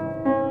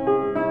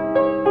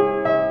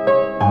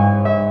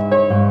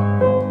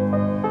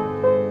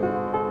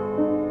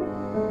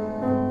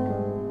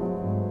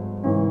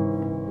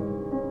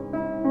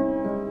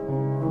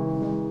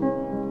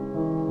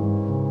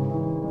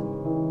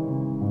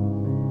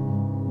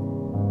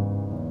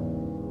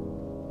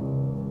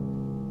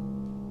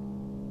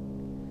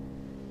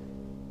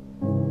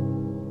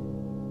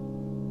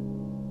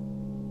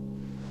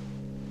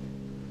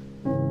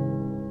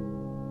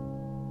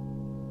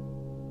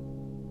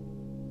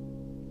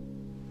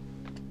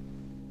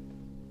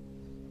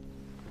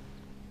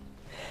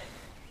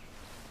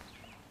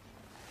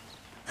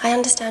 I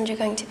understand you're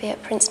going to be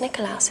at Prince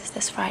Nicolaus's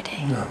this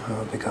Friday. No, I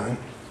won't be going.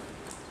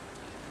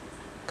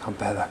 Can't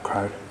bear that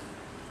crowd.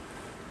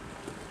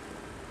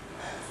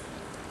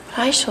 But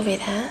I shall be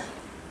there.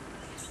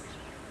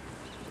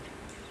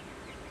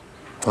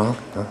 Well,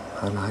 no,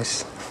 how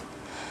nice.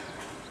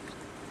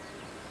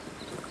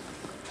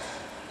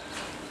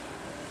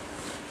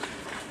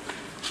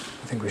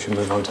 I think we should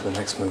move on to the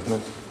next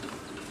movement.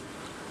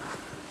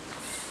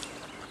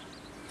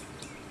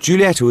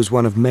 Giulietta was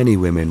one of many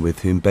women with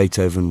whom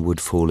Beethoven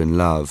would fall in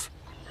love.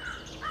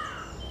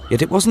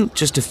 Yet it wasn't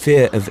just a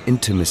fear of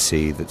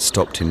intimacy that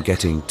stopped him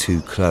getting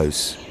too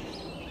close.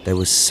 There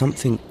was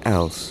something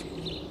else.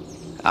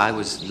 I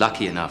was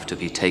lucky enough to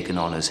be taken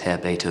on as Herr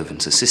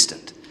Beethoven's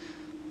assistant.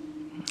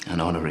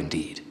 An honor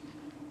indeed.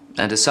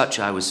 And as such,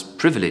 I was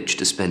privileged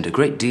to spend a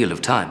great deal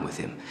of time with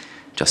him,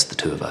 just the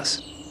two of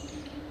us.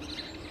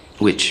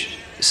 Which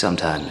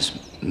sometimes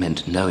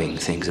meant knowing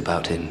things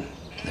about him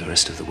the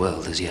rest of the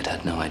world as yet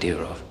had no idea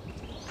of.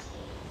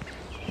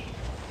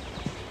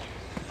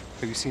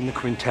 Have you seen the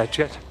quintet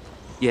yet?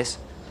 Yes.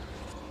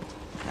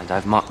 And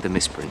I've marked the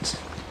misprints.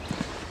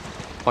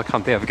 Why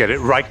can't they ever get it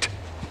right?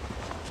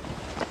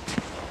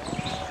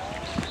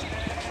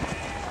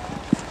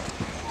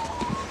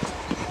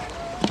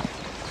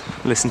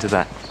 Listen to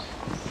that.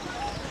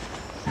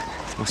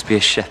 It must be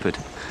a shepherd.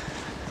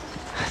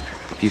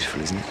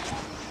 Beautiful, isn't it?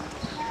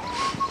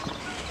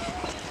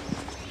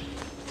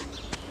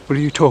 What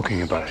are you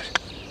talking about?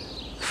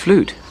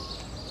 Flute.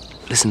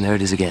 Listen, there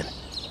it is again.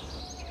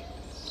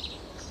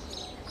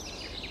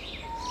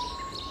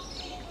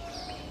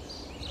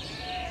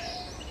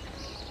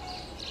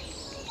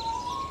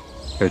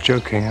 You're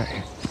joking, aren't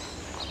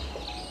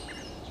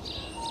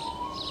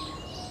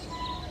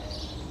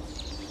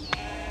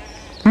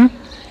you?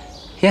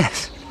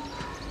 Yes.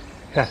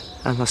 Yeah.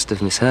 I must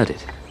have misheard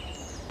it.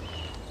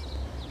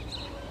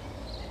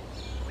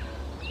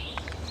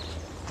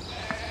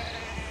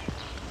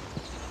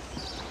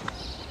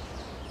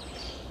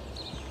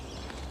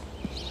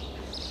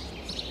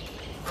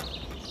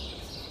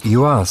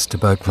 You asked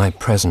about my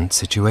present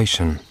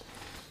situation.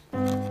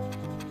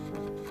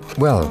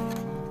 Well,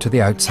 to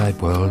the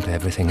outside world,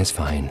 everything is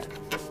fine.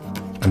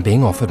 I'm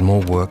being offered more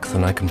work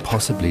than I can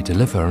possibly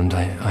deliver, and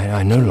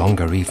I no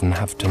longer even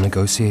have to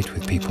negotiate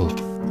with people.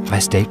 I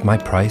state my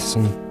price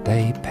and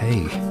they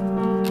pay.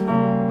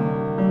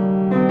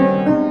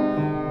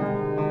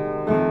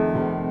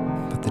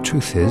 But the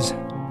truth is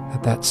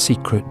that that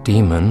secret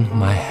demon,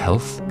 my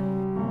health,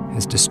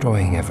 is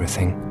destroying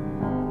everything.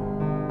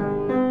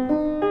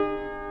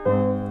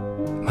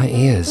 My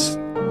ears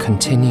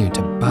continue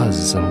to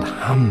buzz and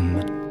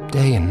hum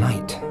day and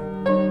night.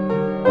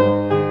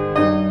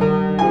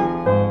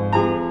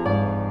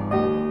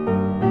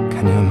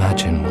 Can you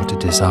imagine what a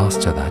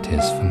disaster that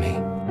is for me,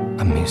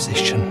 a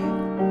musician?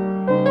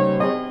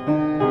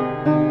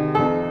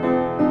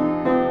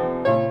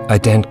 I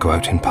daren't go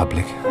out in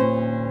public,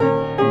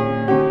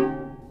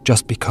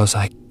 just because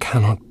I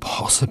cannot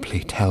possibly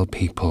tell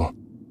people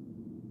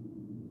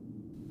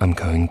I'm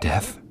going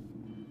deaf.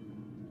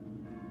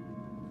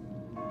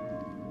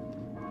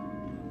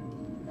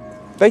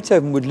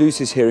 Beethoven would lose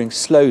his hearing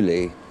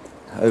slowly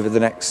over the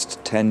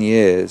next 10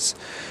 years.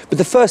 But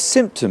the first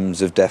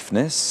symptoms of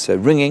deafness, a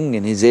ringing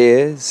in his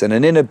ears and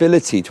an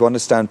inability to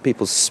understand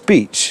people's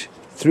speech,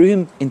 threw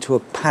him into a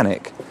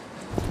panic.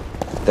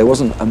 There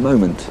wasn't a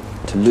moment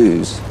to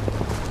lose.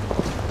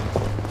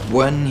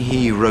 When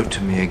he wrote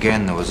to me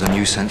again, there was a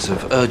new sense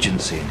of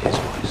urgency in his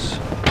voice.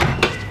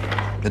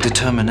 A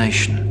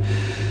determination,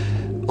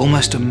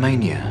 almost a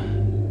mania.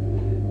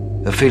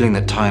 A feeling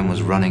that time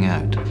was running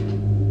out.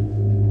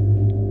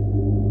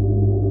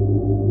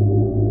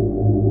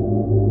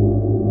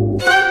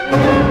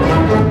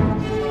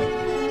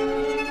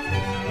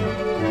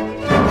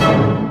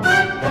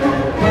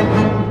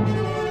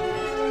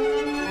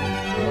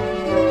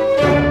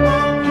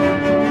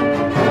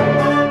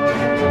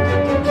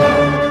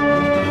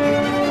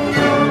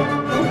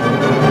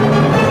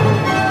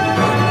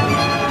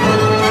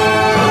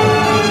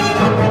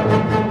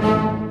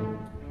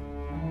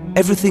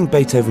 Everything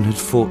Beethoven had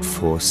fought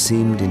for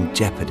seemed in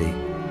jeopardy.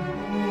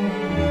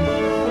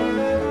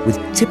 With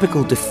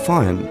typical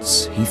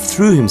defiance, he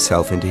threw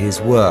himself into his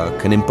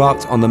work and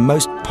embarked on the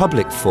most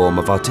public form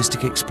of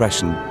artistic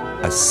expression,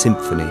 a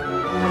symphony.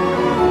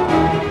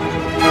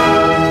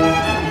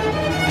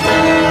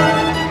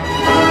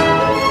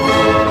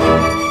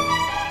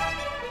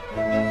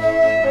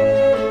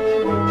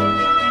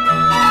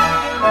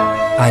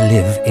 I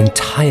live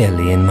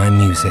entirely in my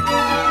music.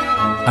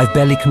 I've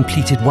barely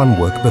completed one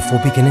work before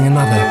beginning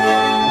another.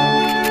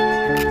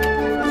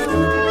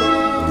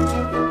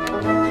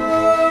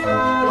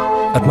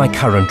 At my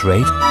current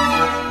rate,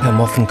 I'm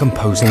often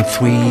composing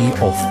 3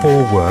 or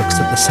 4 works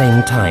at the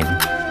same time.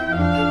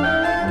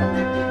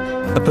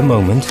 At the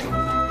moment,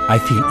 I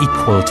feel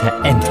equal to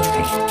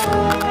anything.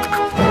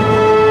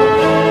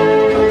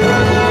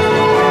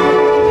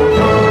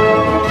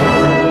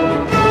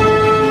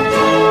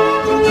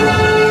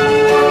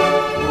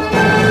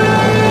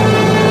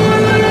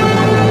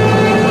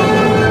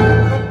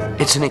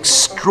 It's an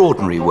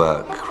extraordinary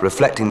work,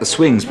 reflecting the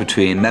swings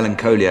between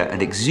melancholia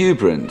and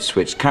exuberance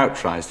which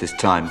characterise this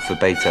time for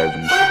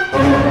Beethoven.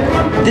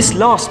 This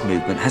last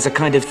movement has a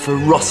kind of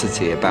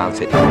ferocity about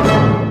it.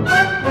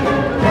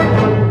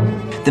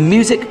 The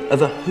music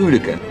of a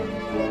hooligan.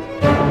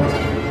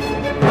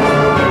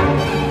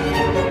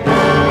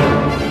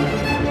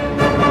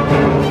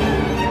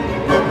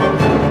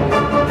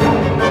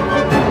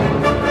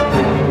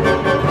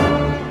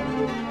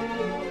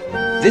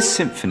 This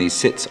symphony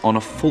sits on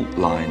a fault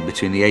line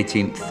between the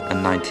 18th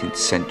and 19th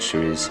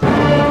centuries.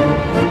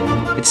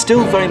 It's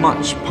still very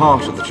much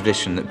part of the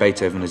tradition that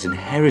Beethoven has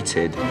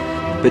inherited,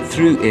 but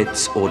through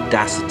its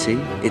audacity,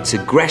 its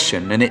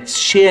aggression, and its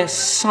sheer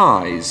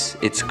size,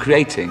 it's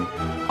creating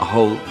a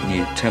whole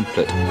new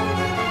template.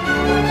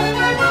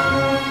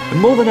 And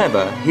more than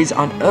ever, his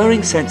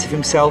unerring sense of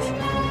himself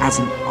as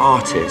an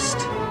artist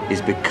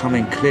is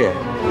becoming clear.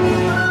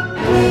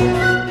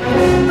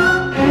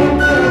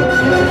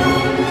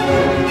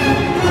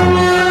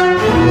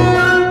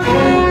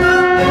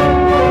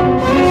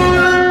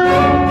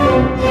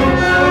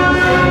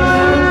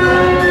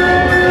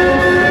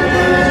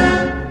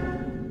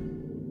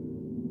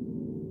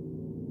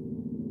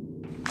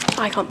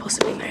 I can't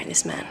possibly marry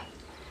this man.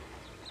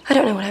 I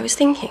don't know what I was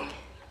thinking.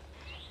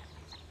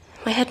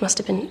 My head must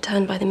have been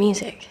turned by the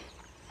music.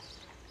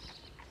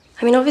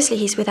 I mean, obviously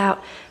he's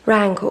without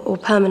rank or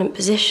permanent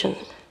position.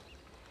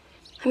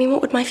 I mean, what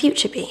would my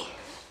future be?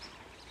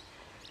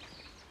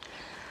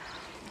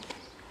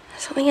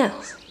 Something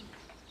else?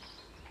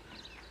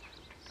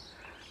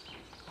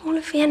 All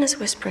of Vienna's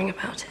whispering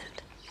about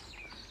it.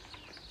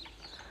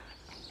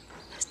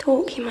 There's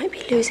talk he might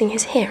be losing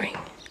his hearing.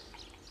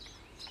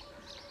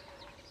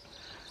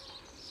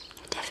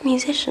 a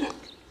musician.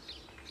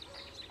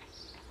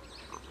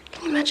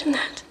 Can you imagine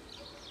that?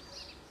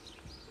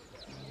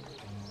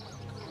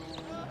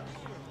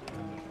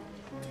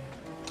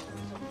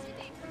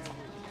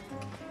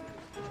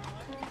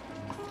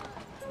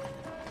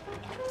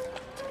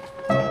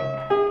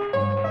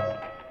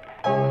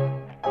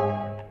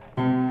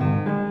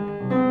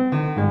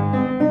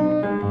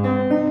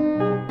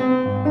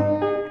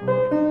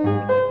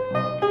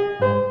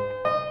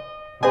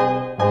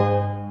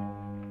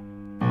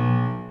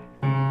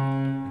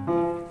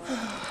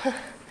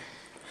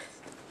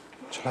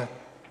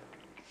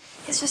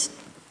 It's just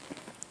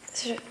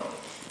sort of,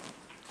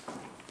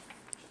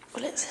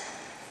 well, it's.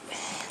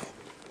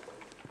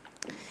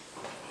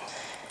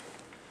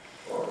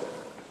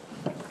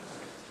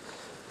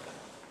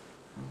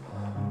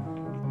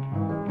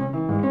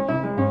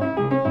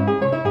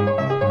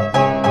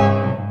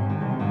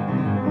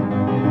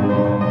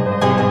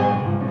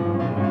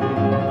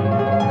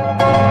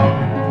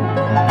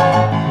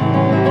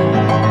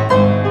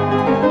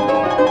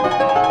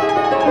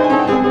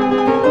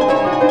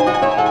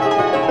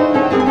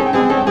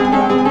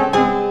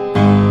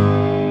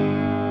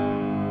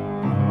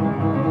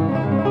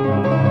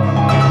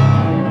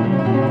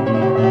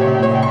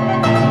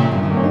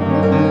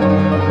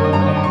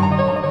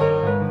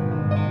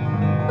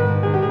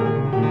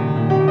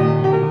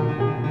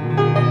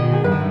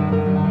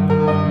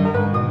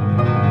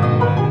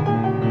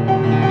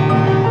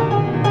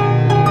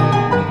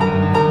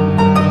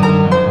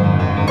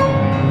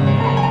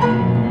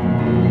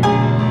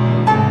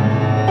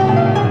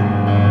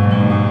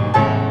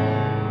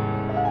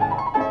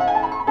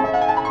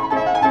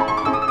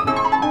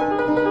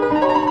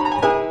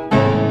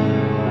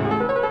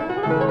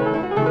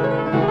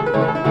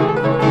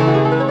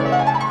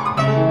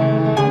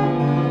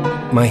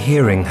 My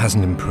hearing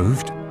hasn't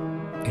improved.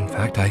 In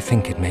fact, I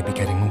think it may be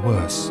getting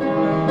worse.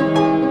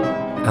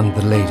 And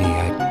the lady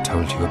I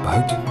told you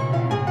about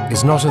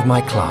is not of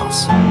my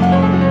class.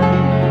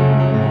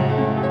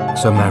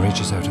 So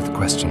marriage is out of the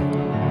question.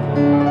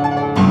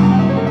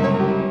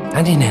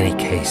 And in any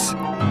case,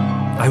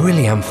 I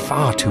really am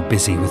far too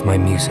busy with my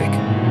music.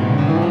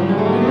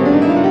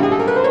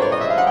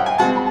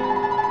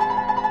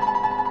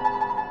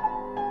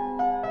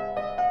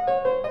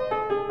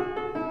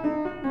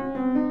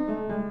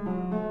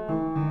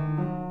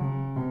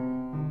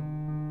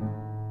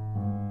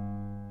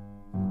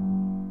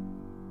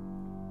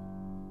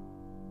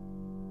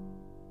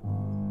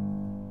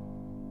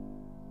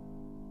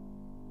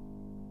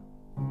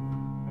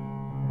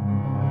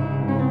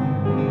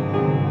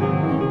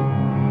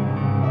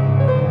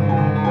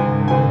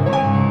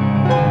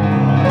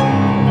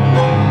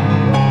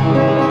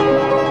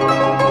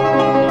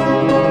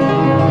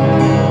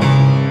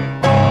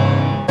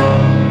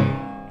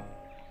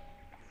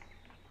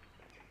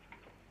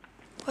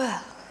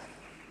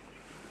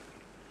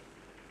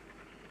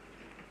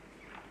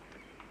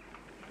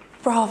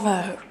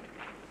 Bravo.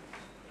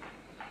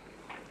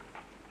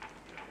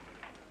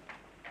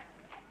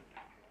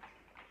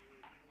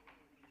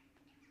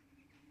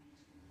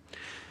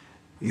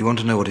 You want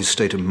to know what his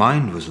state of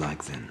mind was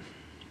like then?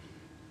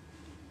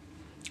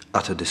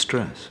 Utter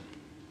distress.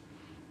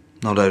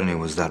 Not only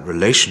was that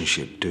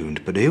relationship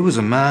doomed, but here was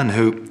a man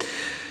who,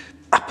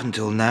 up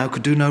until now,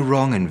 could do no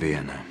wrong in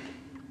Vienna,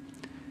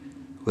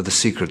 with a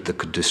secret that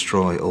could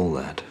destroy all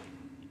that.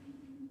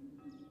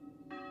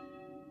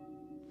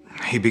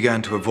 He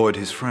began to avoid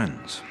his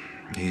friends.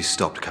 He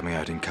stopped coming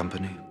out in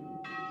company.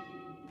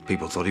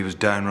 People thought he was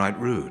downright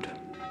rude.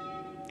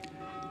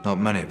 Not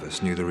many of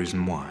us knew the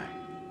reason why.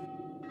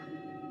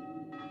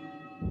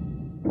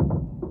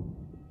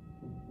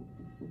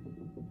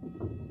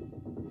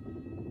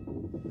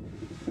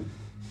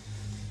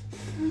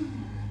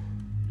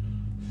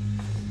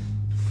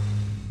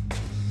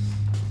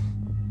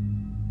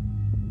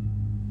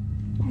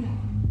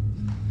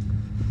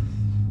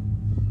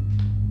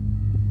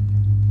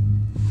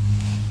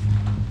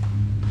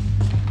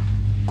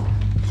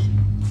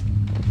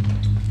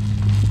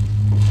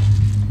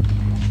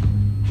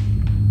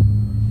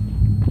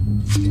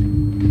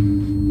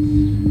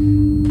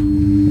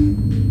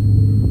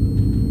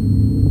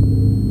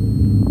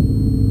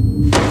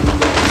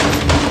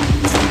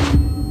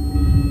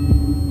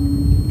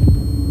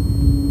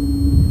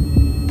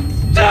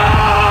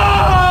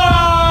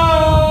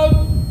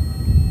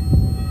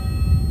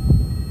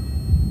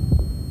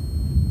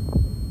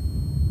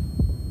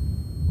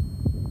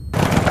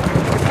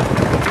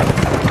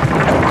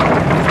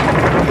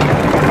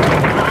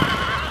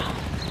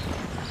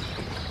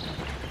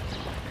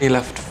 He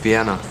left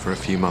Vienna for a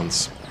few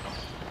months.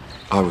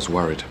 I was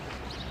worried.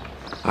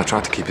 I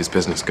tried to keep his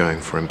business going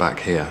for him back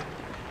here,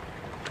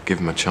 to give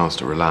him a chance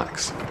to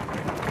relax.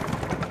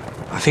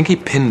 I think he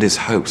pinned his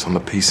hopes on the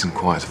peace and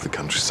quiet of the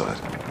countryside,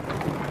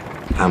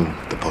 and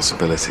the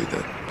possibility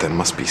that there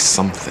must be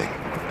something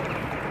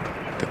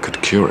that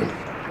could cure him.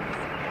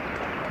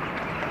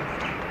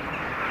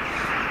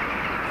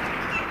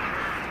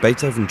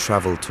 Beethoven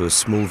travelled to a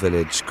small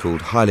village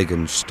called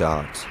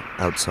Heiligenstadt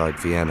outside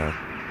Vienna.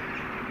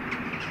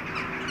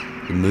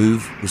 The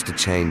move was to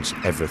change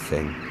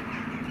everything,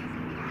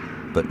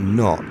 but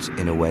not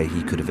in a way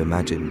he could have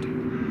imagined.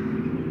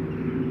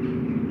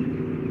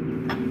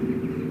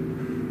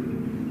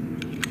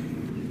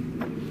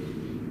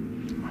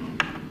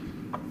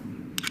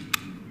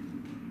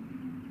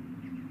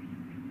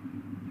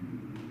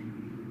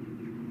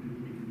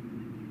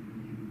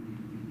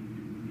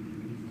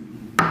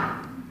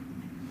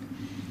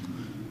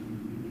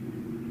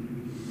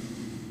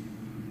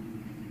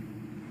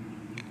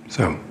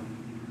 So,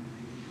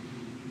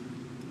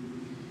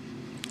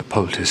 the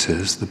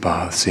poultices, the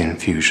baths, the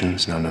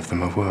infusions, none of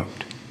them have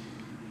worked.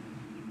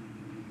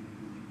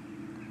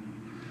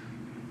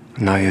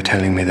 Now you're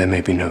telling me there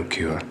may be no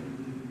cure.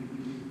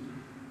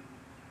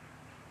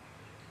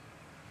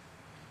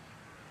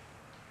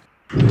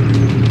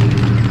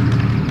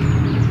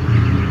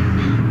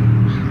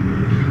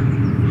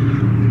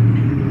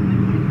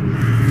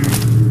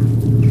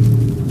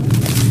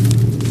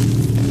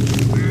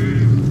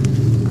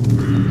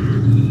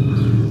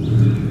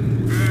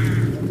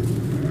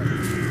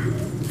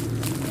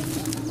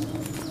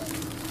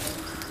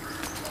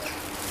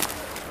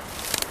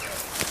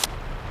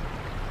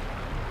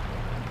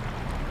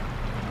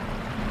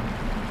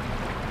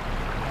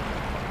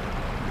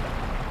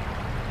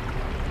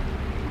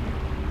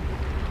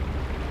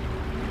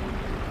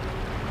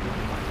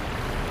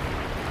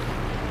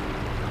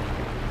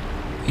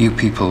 You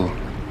people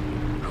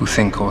who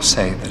think or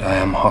say that I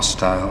am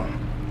hostile,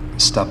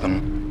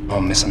 stubborn,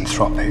 or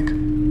misanthropic,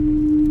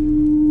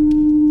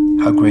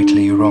 how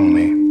greatly you wrong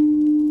me.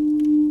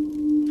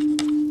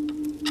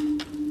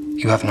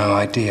 You have no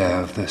idea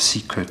of the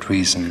secret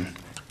reason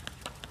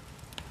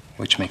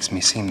which makes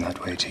me seem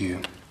that way to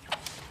you.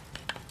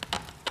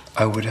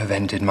 I would have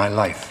ended my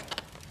life.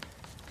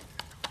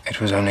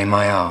 It was only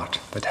my art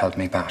that held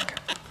me back.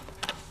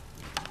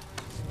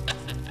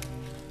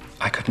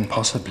 I couldn't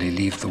possibly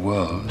leave the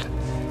world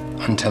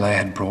until I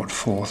had brought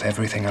forth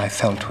everything I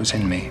felt was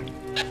in me.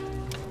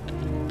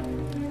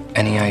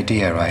 Any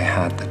idea I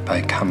had that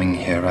by coming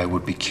here I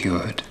would be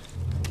cured,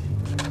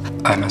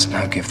 I must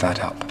now give that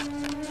up.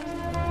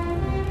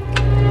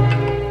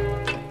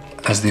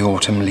 As the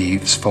autumn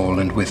leaves fall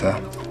and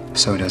wither,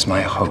 so does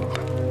my hope.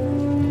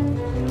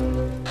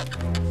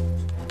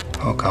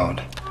 Oh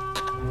God,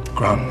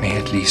 grant me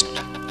at least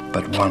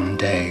but one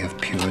day of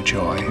pure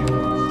joy.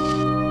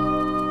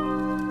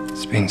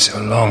 It's been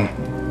so long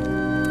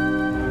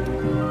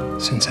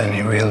since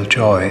any real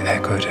joy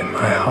echoed in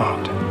my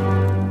heart.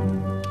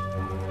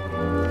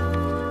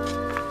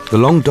 The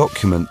long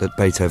document that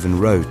Beethoven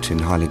wrote in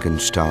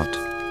Heiligenstadt,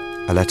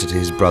 a letter to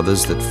his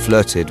brothers that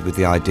flirted with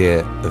the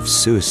idea of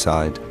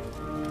suicide,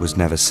 was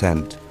never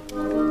sent.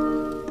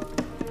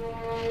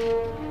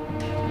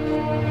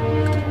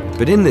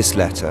 But in this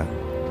letter,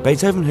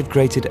 Beethoven had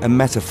created a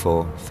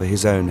metaphor for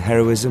his own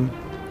heroism,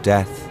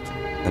 death,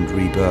 and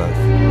rebirth.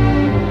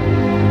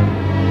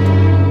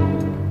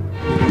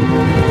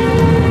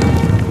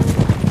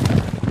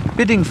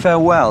 Bidding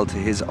farewell to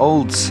his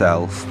old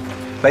self,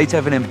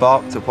 Beethoven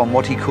embarked upon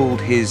what he called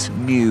his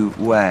new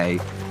way.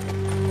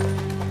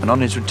 And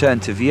on his return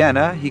to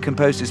Vienna, he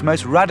composed his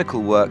most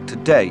radical work to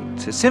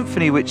date, a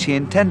symphony which he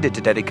intended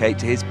to dedicate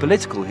to his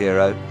political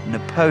hero,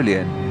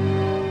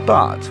 Napoleon.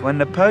 But when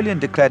Napoleon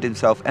declared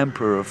himself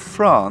Emperor of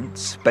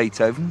France,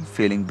 Beethoven,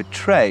 feeling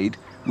betrayed,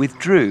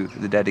 withdrew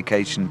the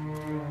dedication.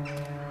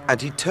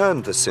 And he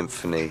turned the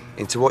symphony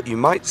into what you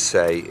might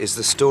say is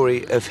the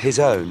story of his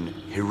own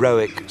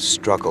heroic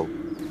struggle.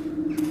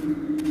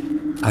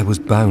 I was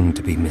bound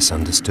to be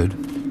misunderstood,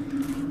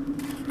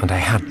 and I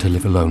had to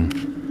live alone,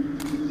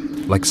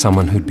 like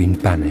someone who'd been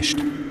banished.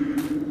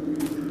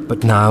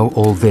 But now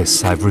all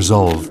this I've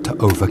resolved to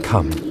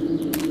overcome.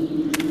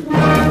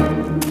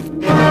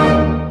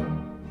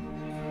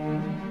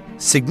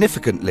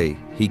 Significantly,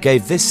 he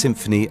gave this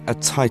symphony a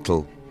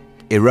title,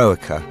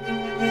 Eroica.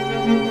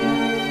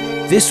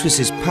 This was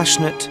his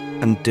passionate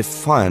and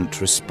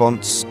defiant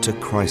response to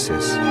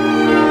crisis.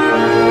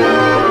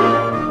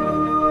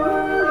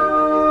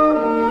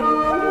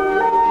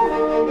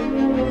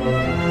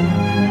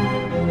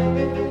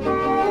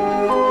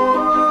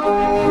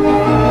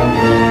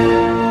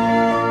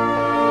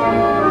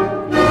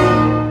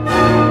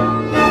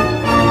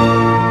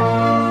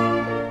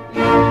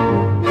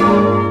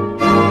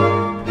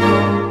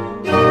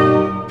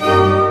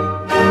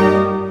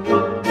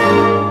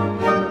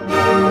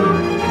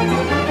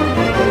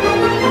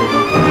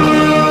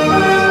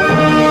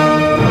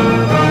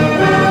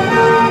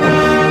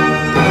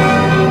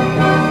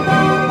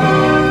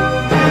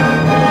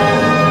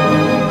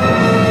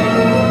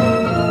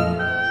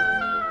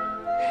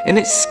 In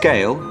its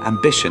scale,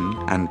 ambition,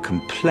 and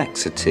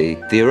complexity,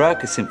 the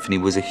Eroica Symphony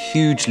was a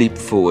huge leap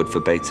forward for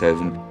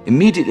Beethoven,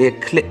 immediately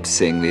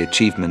eclipsing the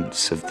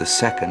achievements of the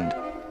second.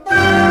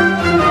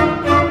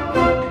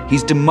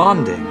 He's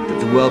demanding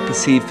that the world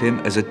perceive him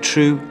as a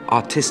true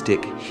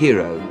artistic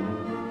hero,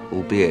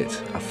 albeit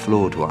a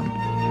flawed one.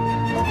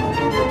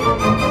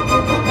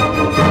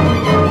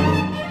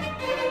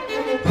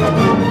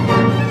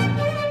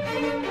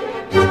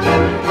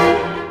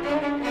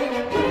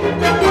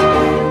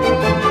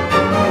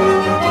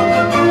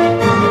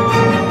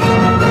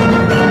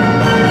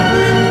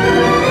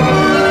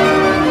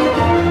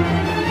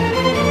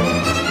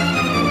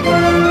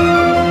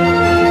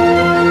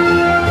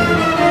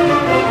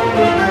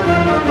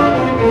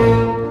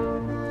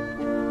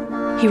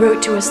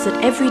 wrote to us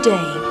that every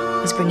day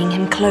was bringing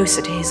him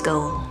closer to his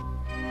goal.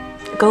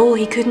 A goal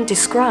he couldn't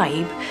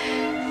describe,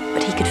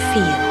 but he could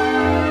feel.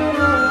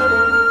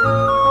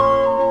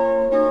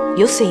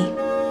 "You'll see,"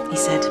 he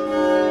said.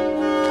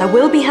 "I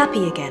will be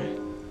happy again.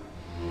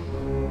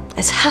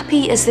 As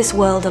happy as this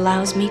world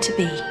allows me to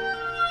be."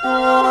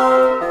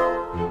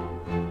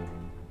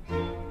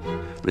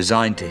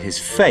 Resigned to his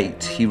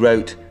fate, he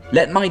wrote,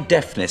 "Let my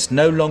deafness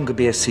no longer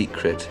be a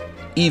secret,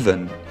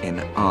 even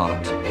in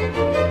art."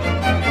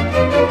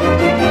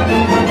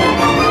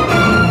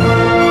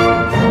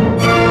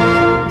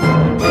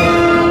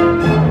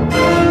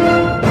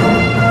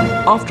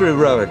 After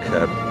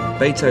Eroica,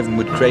 Beethoven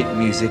would create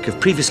music of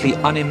previously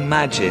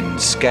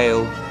unimagined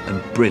scale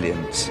and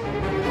brilliance.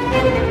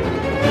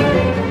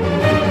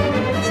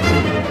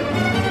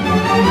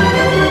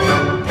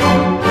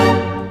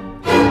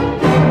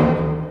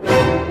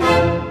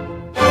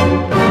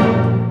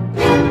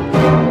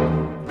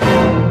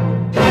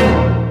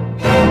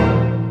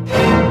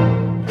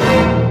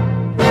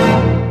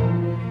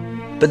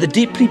 But the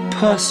deeply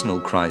personal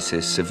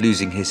crisis of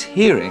losing his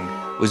hearing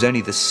was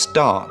only the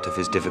start of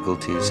his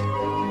difficulties.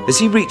 As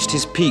he reached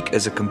his peak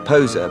as a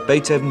composer,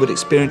 Beethoven would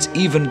experience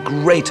even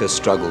greater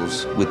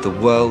struggles with the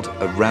world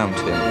around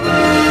him.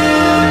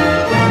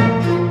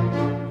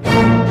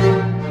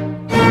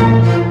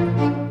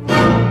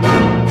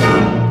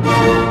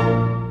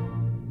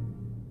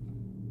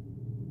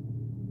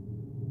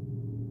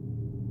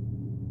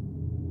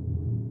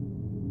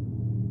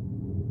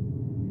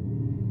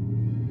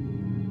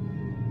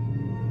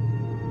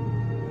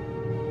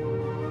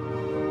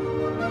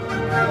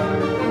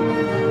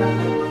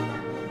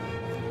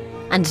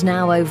 And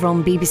now over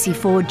on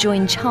BBC4,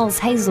 join Charles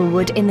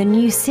Hazlewood in the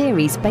new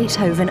series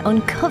Beethoven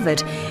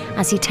Uncovered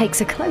as he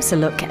takes a closer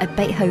look at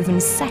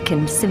Beethoven's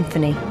Second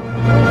Symphony.